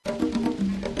Exploration.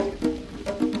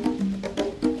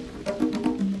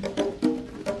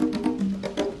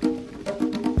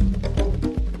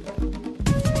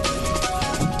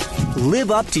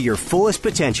 Live up to your fullest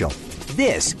potential.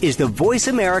 This is the Voice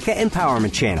America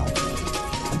Empowerment Channel.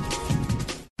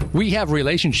 We have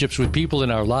relationships with people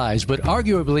in our lives, but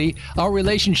arguably our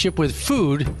relationship with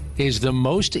food is the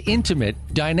most intimate,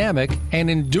 dynamic, and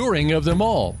enduring of them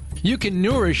all. You can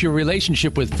nourish your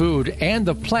relationship with food and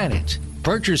the planet.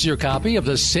 Purchase your copy of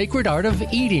The Sacred Art of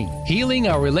Eating, Healing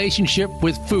Our Relationship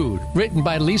with Food, written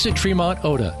by Lisa Tremont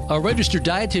Ota, a registered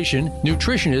dietitian,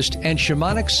 nutritionist, and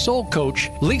shamanic soul coach.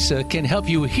 Lisa can help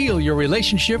you heal your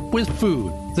relationship with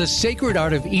food. The Sacred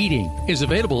Art of Eating is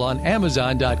available on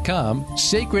Amazon.com,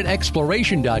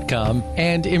 SacredExploration.com,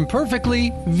 and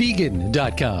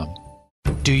ImperfectlyVegan.com.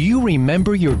 Do you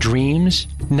remember your dreams?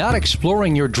 Not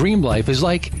exploring your dream life is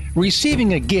like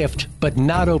receiving a gift but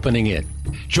not opening it.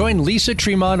 Join Lisa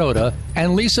Tremont Ota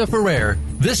and Lisa Ferrer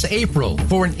this April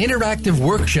for an interactive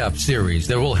workshop series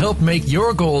that will help make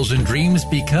your goals and dreams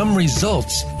become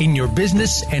results in your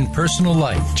business and personal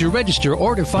life. To register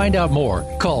or to find out more,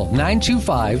 call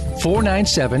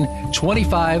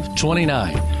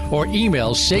 925-497-2529 or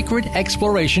email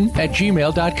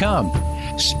sacredexploration@gmail.com.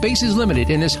 Space is limited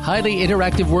in this highly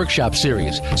interactive workshop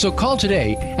series, so call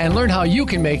today and learn how you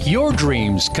can make your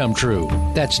dreams come true.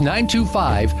 That's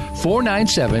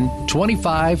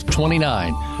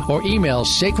 925-497-2529 or email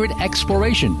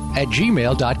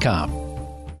sacredexploration@gmail.com.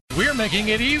 We're making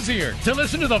it easier to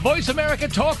listen to the Voice America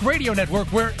Talk Radio Network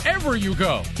wherever you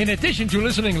go. In addition to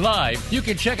listening live, you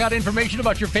can check out information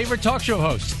about your favorite talk show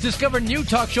hosts, discover new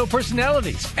talk show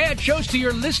personalities, add shows to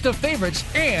your list of favorites,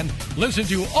 and listen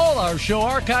to all our show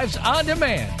archives on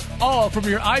demand. All from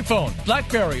your iPhone,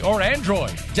 BlackBerry, or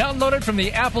Android. Download it from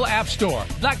the Apple App Store,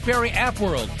 BlackBerry App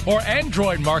World, or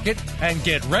Android Market, and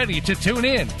get ready to tune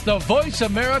in. The Voice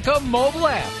America mobile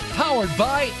app, powered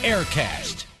by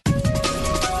Aircast.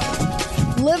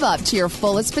 Live up to your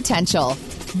fullest potential.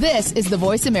 This is the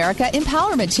Voice America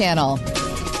Empowerment Channel.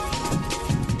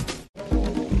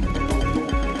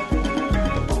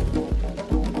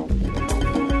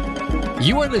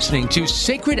 You are listening to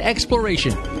Sacred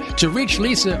Exploration, To reach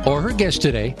Lisa or her guest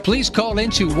today, please call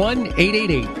into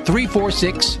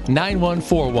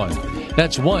 1-888-346-9141.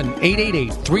 That's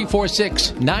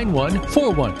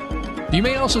 1-888-346-9141. You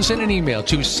may also send an email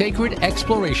to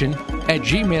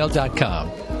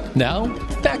sacredexploration@gmail.com. Now,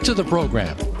 back to the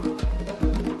program.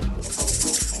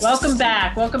 Welcome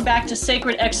back. Welcome back to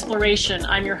Sacred Exploration.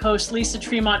 I'm your host, Lisa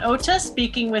Tremont Ota,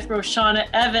 speaking with Roshana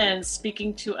Evans,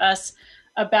 speaking to us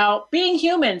about being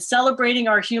human, celebrating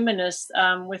our humanness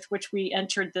with which we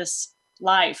entered this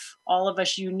life, all of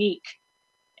us unique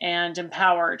and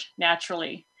empowered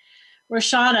naturally.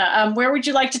 Roshana, where would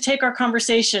you like to take our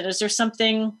conversation? Is there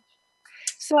something?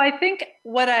 So I think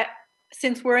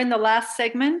since we're in the last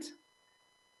segment,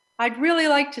 I'd really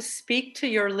like to speak to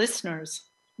your listeners.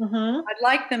 Mm-hmm. I'd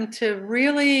like them to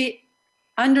really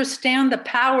understand the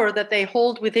power that they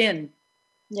hold within.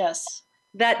 Yes.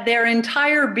 That their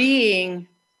entire being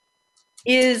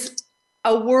is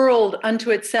a world unto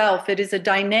itself. It is a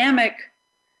dynamic,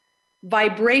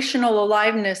 vibrational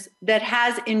aliveness that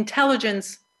has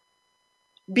intelligence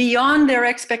beyond their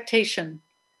expectation.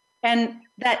 And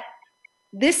that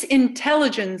this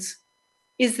intelligence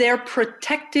is their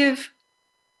protective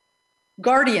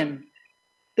guardian.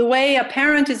 The way a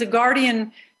parent is a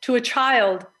guardian to a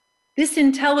child, this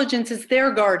intelligence is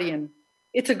their guardian.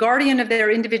 It's a guardian of their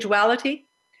individuality.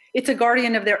 It's a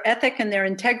guardian of their ethic and their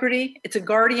integrity. It's a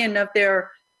guardian of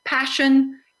their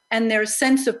passion and their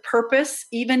sense of purpose,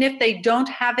 even if they don't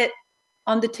have it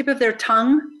on the tip of their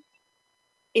tongue.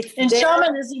 In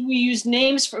shamanism, we use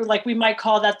names for, like, we might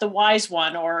call that the wise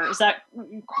one, or is that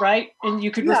right? And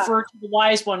you could refer to the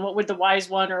wise one. What would the wise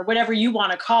one, or whatever you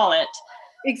want to call it?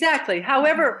 Exactly.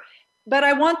 However, but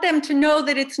I want them to know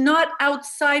that it's not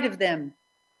outside of them.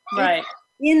 Right. It's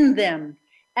in them.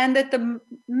 And that the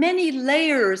many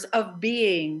layers of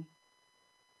being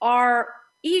are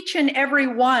each and every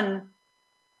one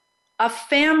a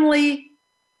family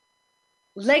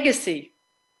legacy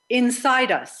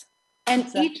inside us.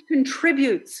 And each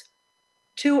contributes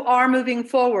to our moving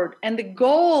forward. And the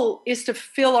goal is to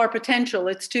fill our potential.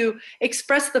 It's to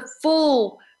express the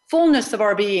fullness of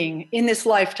our being in this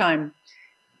lifetime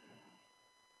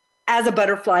as a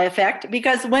butterfly effect.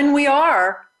 Because when we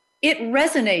are, it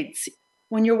resonates.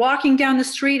 When you're walking down the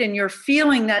street and you're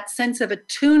feeling that sense of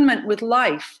attunement with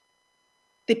life,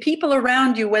 the people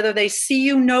around you, whether they see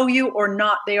you, know you, or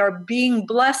not, they are being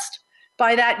blessed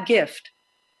by that gift.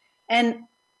 And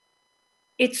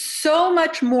it's so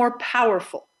much more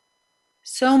powerful,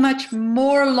 so much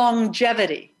more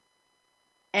longevity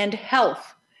and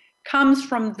health comes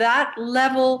from that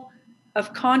level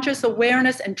of conscious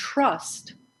awareness and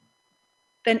trust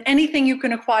than anything you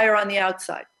can acquire on the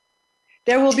outside.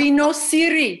 There will be no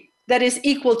Siri that is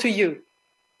equal to you.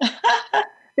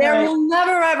 There Right. will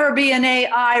never, ever be an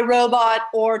AI robot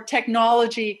or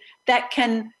technology that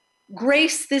can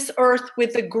grace this earth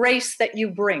with the grace that you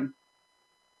bring.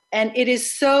 And it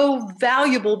is so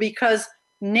valuable because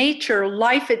nature,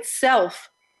 life itself,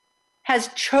 has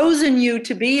chosen you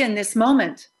to be in this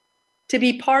moment, to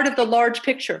be part of the large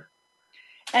picture.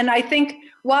 And I think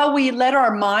while we let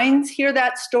our minds hear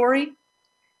that story,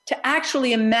 to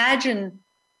actually imagine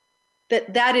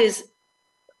that that is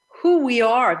who we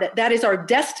are, that that is our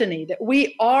destiny, that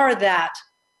we are that.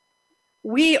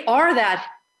 We are that,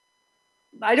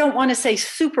 I don't want to say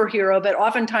superhero, but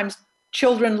oftentimes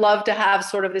children love to have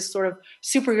sort of this sort of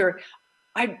superhero.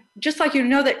 I just like you to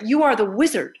know that you are the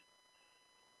wizard.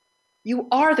 You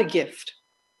are the gift.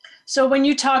 So when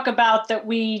you talk about that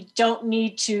we don't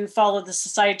need to follow the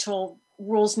societal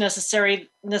rules necessarily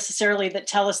that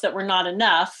tell us that we're not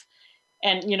enough,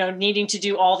 and, you know, needing to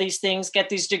do all these things, get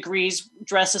these degrees,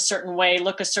 dress a certain way,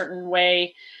 look a certain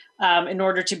way in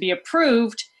order to be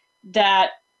approved,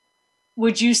 that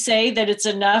would you say that it's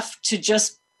enough to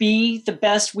just be the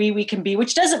best we can be,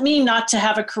 which doesn't mean not to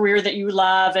have a career that you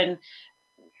love and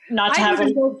not to have I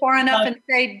even go far enough and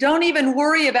say, don't even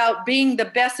worry about being the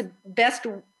best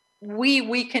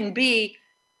we can be.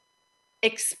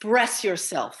 Express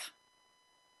yourself.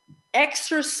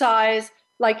 Exercise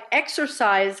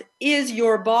is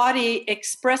your body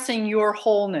expressing your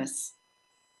wholeness.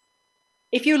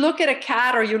 If you look at a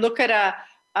cat or you look at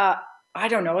a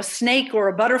snake or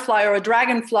a butterfly or a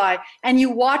dragonfly and you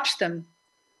watch them,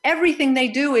 everything they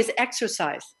do is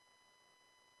exercise.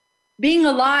 Being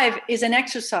alive is an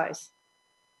exercise.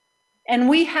 And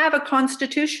we have a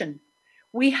constitution.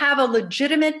 We have a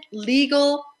legitimate,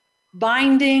 legal,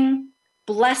 binding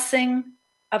blessing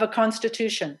of a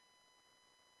constitution.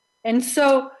 And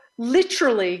so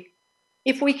literally,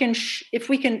 if we can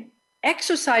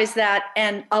exercise that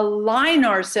and align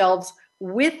ourselves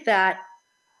with that,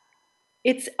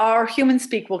 it's our human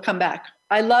speak will come back.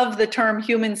 I love the term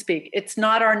human speak. It's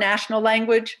not our national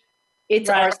language. It's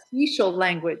our special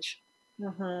language.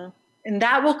 Mm-hmm. And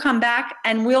that will come back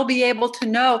and we'll be able to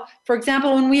know. For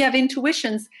example, when we have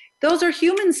intuitions, those are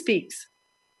human speaks.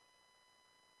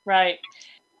 Right.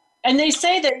 And they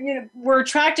say that we're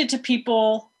attracted to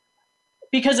people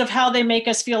because of how they make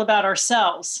us feel about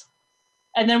ourselves.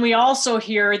 And then we also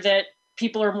hear that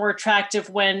people are more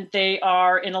attractive when they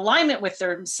are in alignment with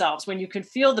themselves, when you can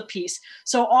feel the peace.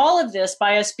 So all of this,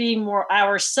 by us being more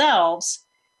ourselves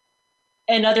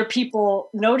and other people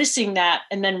noticing that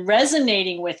and then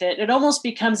resonating with it, it almost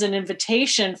becomes an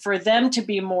invitation for them to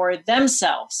be more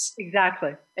themselves.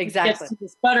 Exactly. It gets to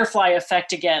this butterfly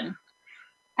effect again.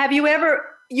 Have you ever,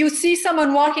 you see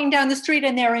someone walking down the street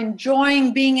and they're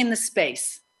enjoying being in the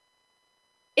space?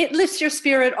 It lifts your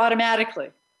spirit automatically.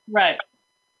 Right.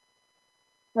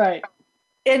 Right.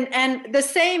 And the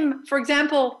same, for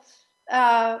example,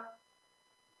 the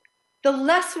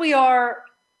less we are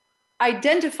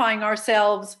identifying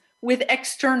ourselves with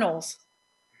externals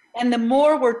and the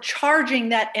more we're charging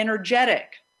that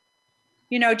energetic,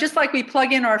 just like we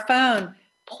plug in our phone,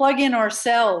 plug in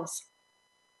ourselves,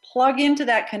 plug into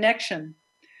that connection.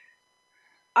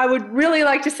 I would really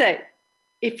like to say,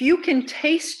 if you can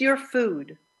taste your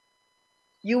food,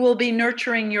 you will be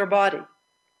nurturing your body.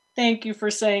 Thank you for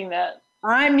saying that.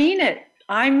 I mean it.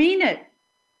 I mean it.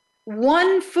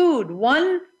 One food,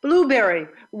 one blueberry,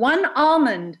 one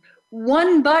almond,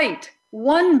 one bite.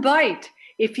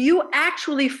 If you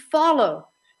actually follow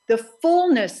the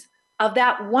fullness of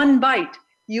that one bite,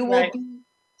 you will be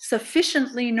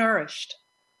sufficiently nourished.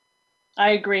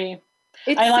 I agree.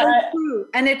 It's so true,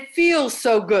 and it feels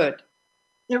so good.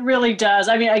 It really does.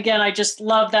 I mean, again, I just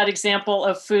love that example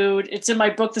of food. It's in my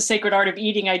book, The Sacred Art of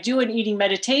Eating. I do an eating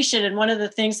meditation, and one of the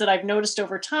things that I've noticed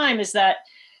over time is that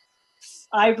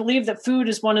I believe that food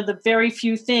is one of the very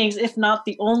few things, if not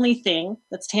the only thing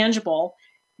that's tangible,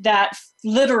 that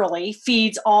literally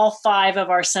feeds all 5 of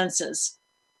our senses.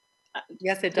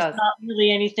 Yes, it does. There's not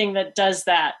really anything that does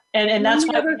that. And that's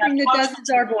why the other thing that does is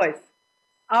our voice.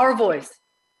 Our voice.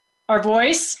 Our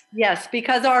voice? Yes,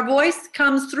 because our voice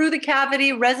comes through the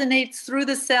cavity, resonates through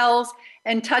the cells,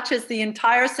 and touches the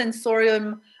entire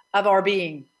sensorium of our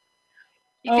being.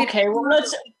 Okay, well,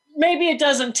 maybe it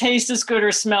doesn't taste as good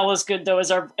or smell as good, though,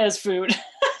 as food.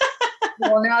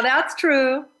 Well, now that's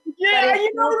true. Yeah,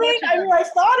 you know what I mean? I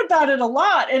thought about it a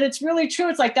lot, and it's really true.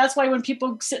 It's like that's why when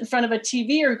people sit in front of a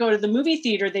TV or go to the movie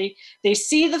theater, they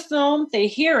see the film, they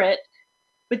hear it,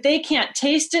 but they can't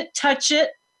taste it, touch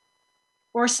it,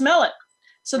 or smell it.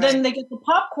 So then they get the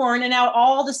popcorn, and now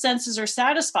all the senses are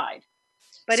satisfied.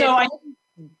 But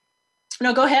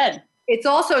no, go ahead. It's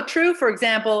also true, for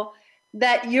example,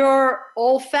 that your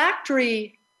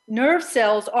olfactory nerve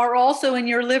cells are also in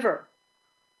your liver.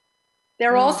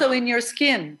 They're also in your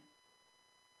skin.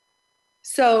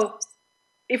 So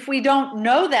if we don't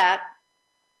know that,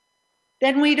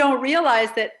 then we don't realize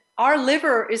that our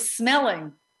liver is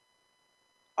smelling.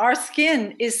 Our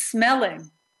skin is smelling.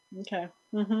 Okay.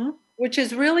 Mm-hmm. Which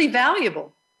is really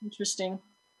valuable. Interesting.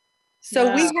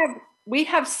 So we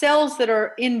have cells that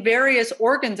are in various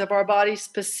organs of our body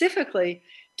specifically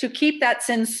to keep that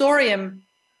sensorium,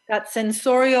 that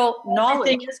sensorial knowledge.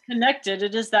 Everything is connected.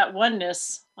 It is that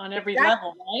oneness on every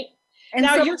level, right? And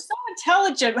now you're so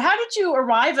intelligent. How did you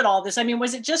arrive at all this? I mean,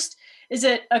 is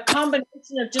it a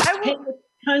combination of just paying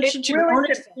attention to your own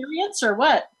experience or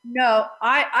what? No,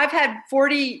 I've had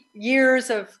 40 years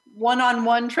of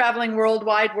one-on-one traveling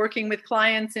worldwide, working with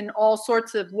clients in all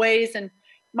sorts of ways. And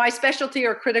my specialty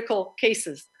are critical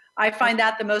cases. I find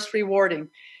that the most rewarding.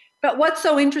 But what's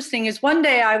so interesting is one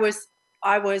day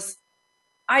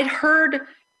I'd heard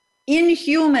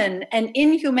inhuman and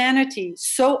inhumanity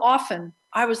so often.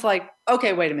 I was like,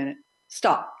 okay, wait a minute,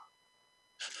 stop.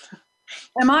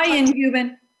 Am I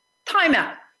inhuman? Time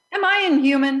out. Am I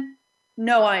inhuman?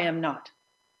 No, I am not.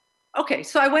 Okay,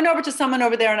 so I went over to someone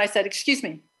over there and I said, excuse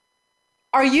me,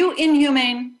 are you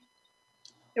inhumane?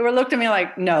 They were looked at me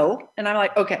like, no. And I'm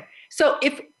like, okay. So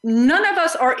if none of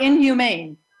us are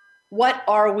inhumane, what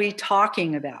are we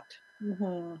talking about?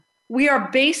 Mm-hmm. We are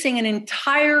basing an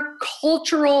entire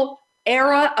cultural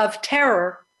era of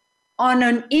terror on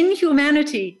an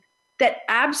inhumanity that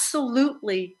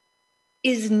absolutely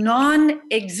is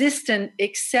non-existent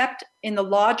except in the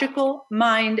logical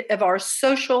mind of our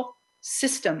social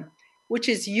system, which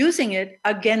is using it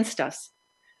against us.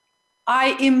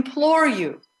 I implore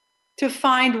you to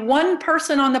find one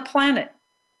person on the planet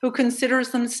who considers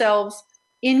themselves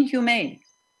inhumane.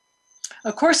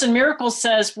 A Course in Miracles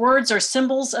says words are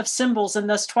symbols of symbols and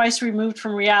thus twice removed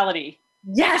from reality.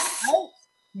 Yes.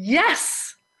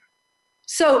 Yes.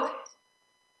 So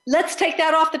let's take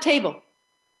that off the table.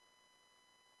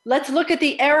 Let's look at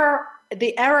the era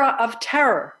of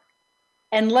terror,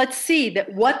 and let's see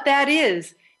that what that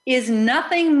is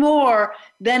nothing more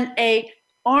than a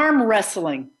arm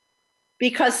wrestling,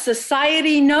 because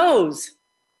society knows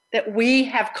that we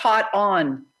have caught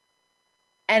on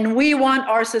and we want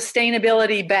our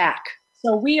sustainability back.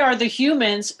 So we are the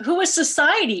humans. Who is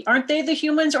society? Aren't they the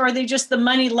humans, or are they just the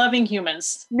money-loving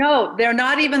humans? No, they're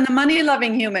not even the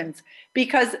money-loving humans,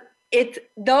 because it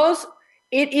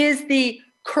is the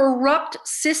corrupt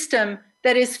system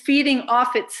that is feeding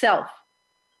off itself,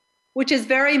 which is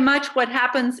very much what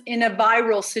happens in a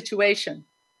viral situation.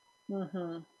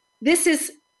 Mm-hmm. This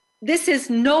is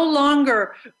no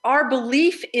longer, our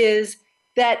belief is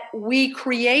that we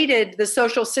created the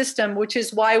social system, which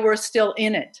is why we're still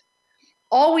in it.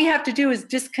 All we have to do is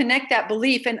disconnect that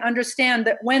belief and understand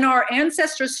that when our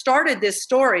ancestors started this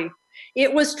story,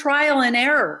 it was trial and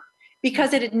error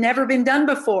because it had never been done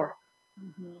before.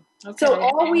 Mm-hmm. Okay. So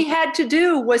all we had to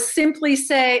do was simply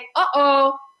say,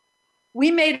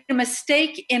 we made a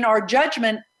mistake in our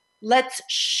judgment. Let's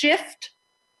shift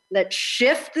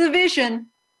the vision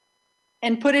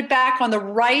and put it back on the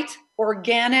right,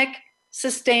 organic,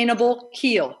 sustainable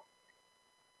keel.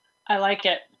 I like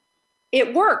it.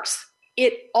 It works.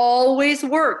 It always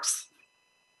works.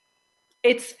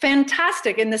 It's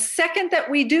fantastic. And the second that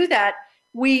we do that,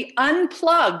 we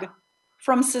unplug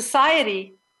from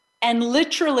society, and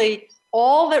literally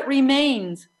all that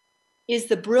remains is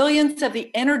the brilliance of the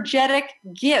energetic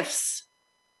gifts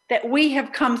that we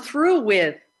have come through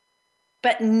with,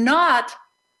 but not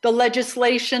the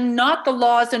legislation, not the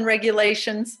laws and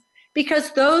regulations,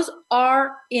 because those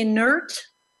are inert,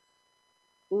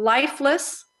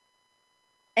 lifeless,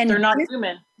 and they're not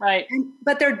human, right?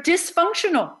 But they're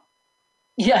dysfunctional.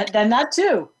 Yeah, then that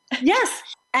too. Yes,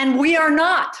 and we are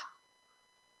not.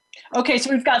 Okay,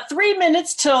 so we've got 3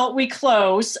 minutes till we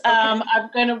close. Okay. I'm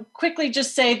going to quickly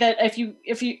just say that if you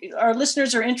our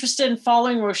listeners are interested in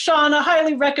following Roshana,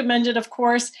 highly recommended, of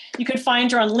course. You can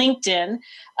find her on LinkedIn.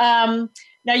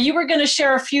 Now, you were going to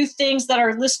share a few things that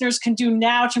our listeners can do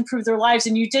now to improve their lives,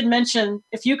 and you did mention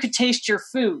if you could taste your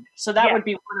food. So that would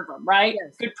be one of them, right?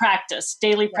 Yes. Good practice,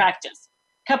 daily practice.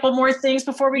 Couple more things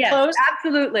before we close?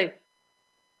 Absolutely.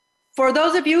 For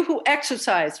those of you who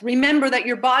exercise, remember that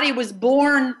your body was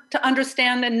born to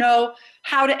understand and know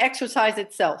how to exercise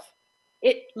itself.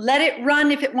 Let it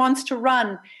run if it wants to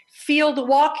run. Feel the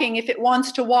walking if it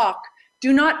wants to walk.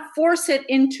 Do not force it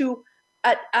into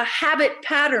a habit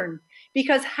pattern,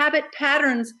 because habit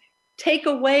patterns take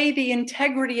away the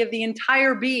integrity of the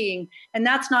entire being, and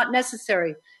that's not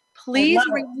necessary. Please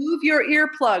remove your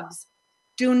earplugs.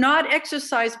 Do not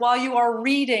exercise while you are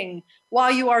reading, while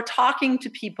you are talking to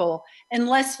people,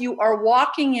 unless you are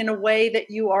walking in a way that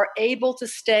you are able to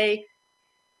stay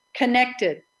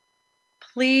connected.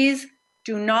 Please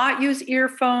do not use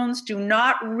earphones. Do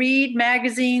not read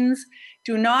magazines.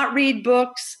 Do not read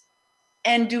books.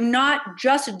 And do not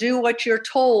just do what you're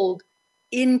told.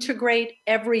 Integrate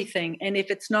everything. And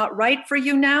if it's not right for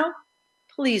you now,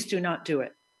 please do not do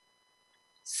it.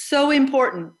 So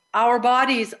important. Our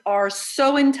bodies are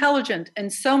so intelligent,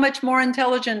 and so much more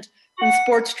intelligent than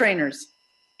sports trainers.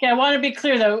 Okay, I want to be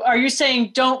clear though. Are you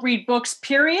saying don't read books,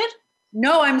 period?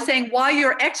 No, I'm saying while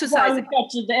you're exercising. While you've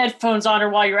got the headphones on or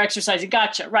while you're exercising.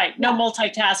 Gotcha, right. No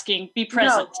multitasking, be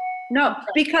present. No,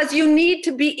 because you need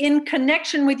to be in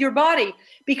connection with your body.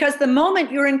 Because the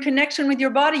moment you're in connection with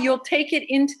your body, you'll take it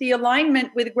into the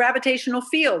alignment with the gravitational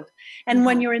field. And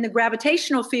when you're in the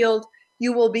gravitational field,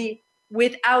 you will be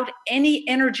without any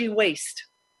energy waste.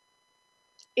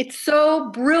 It's so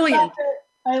brilliant.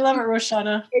 I love it,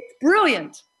 Roshana. It's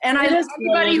brilliant. And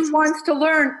anybody who wants to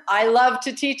learn, I love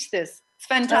to teach this. It's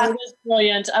fantastic. It is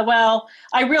brilliant. Well,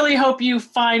 I really hope you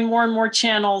find more and more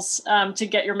channels to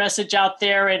get your message out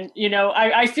there. And,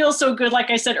 I feel so good, like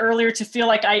I said earlier, to feel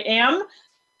like I am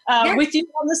with you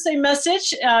on the same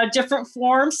message, different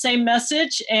form, same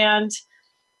message. And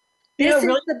this is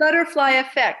the butterfly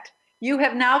effect. You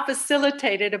have now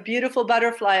facilitated a beautiful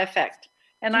butterfly effect.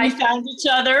 And we found each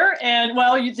other, and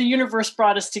the universe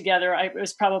brought us together. It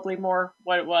was probably more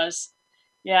what it was.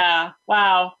 Yeah.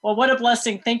 Wow. Well, what a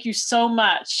blessing. Thank you so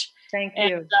much. Thank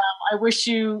you. And I wish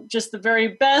you just the very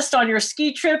best on your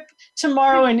ski trip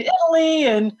tomorrow in Italy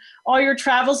and all your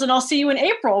travels. And I'll see you in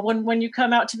April when you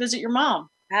come out to visit your mom.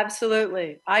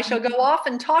 Absolutely. I shall go off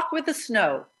and talk with the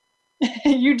snow.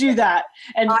 You do that.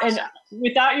 And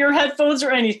without your headphones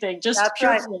or anything, just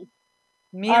purely.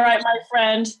 Right. All right, my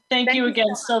friend. Thank you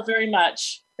again so very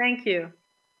much. Thank you.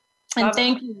 And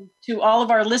thank you to all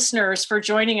of our listeners for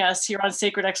joining us here on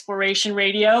Sacred Exploration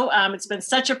Radio. It's been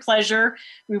such a pleasure.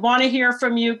 We want to hear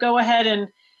from you. Go ahead and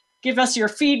give us your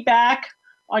feedback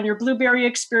on your blueberry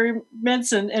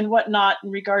experiments and whatnot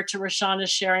in regard to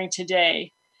Roshana's sharing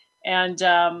today. And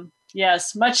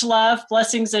yes, much love.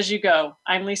 Blessings as you go.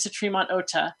 I'm Lisa Tremont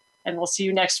Ota, and we'll see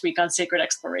you next week on Sacred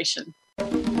Exploration.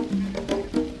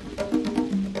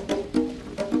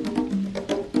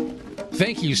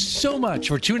 Thank you so much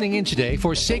for tuning in today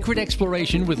for Sacred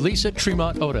Exploration with Lisa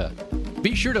Tremont Ota.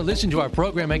 Be sure to listen to our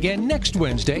program again next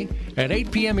Wednesday at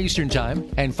 8 p.m. Eastern Time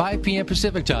and 5 p.m.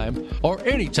 Pacific Time, or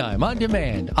anytime on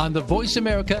demand on the Voice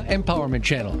America Empowerment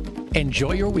Channel.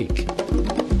 Enjoy your week.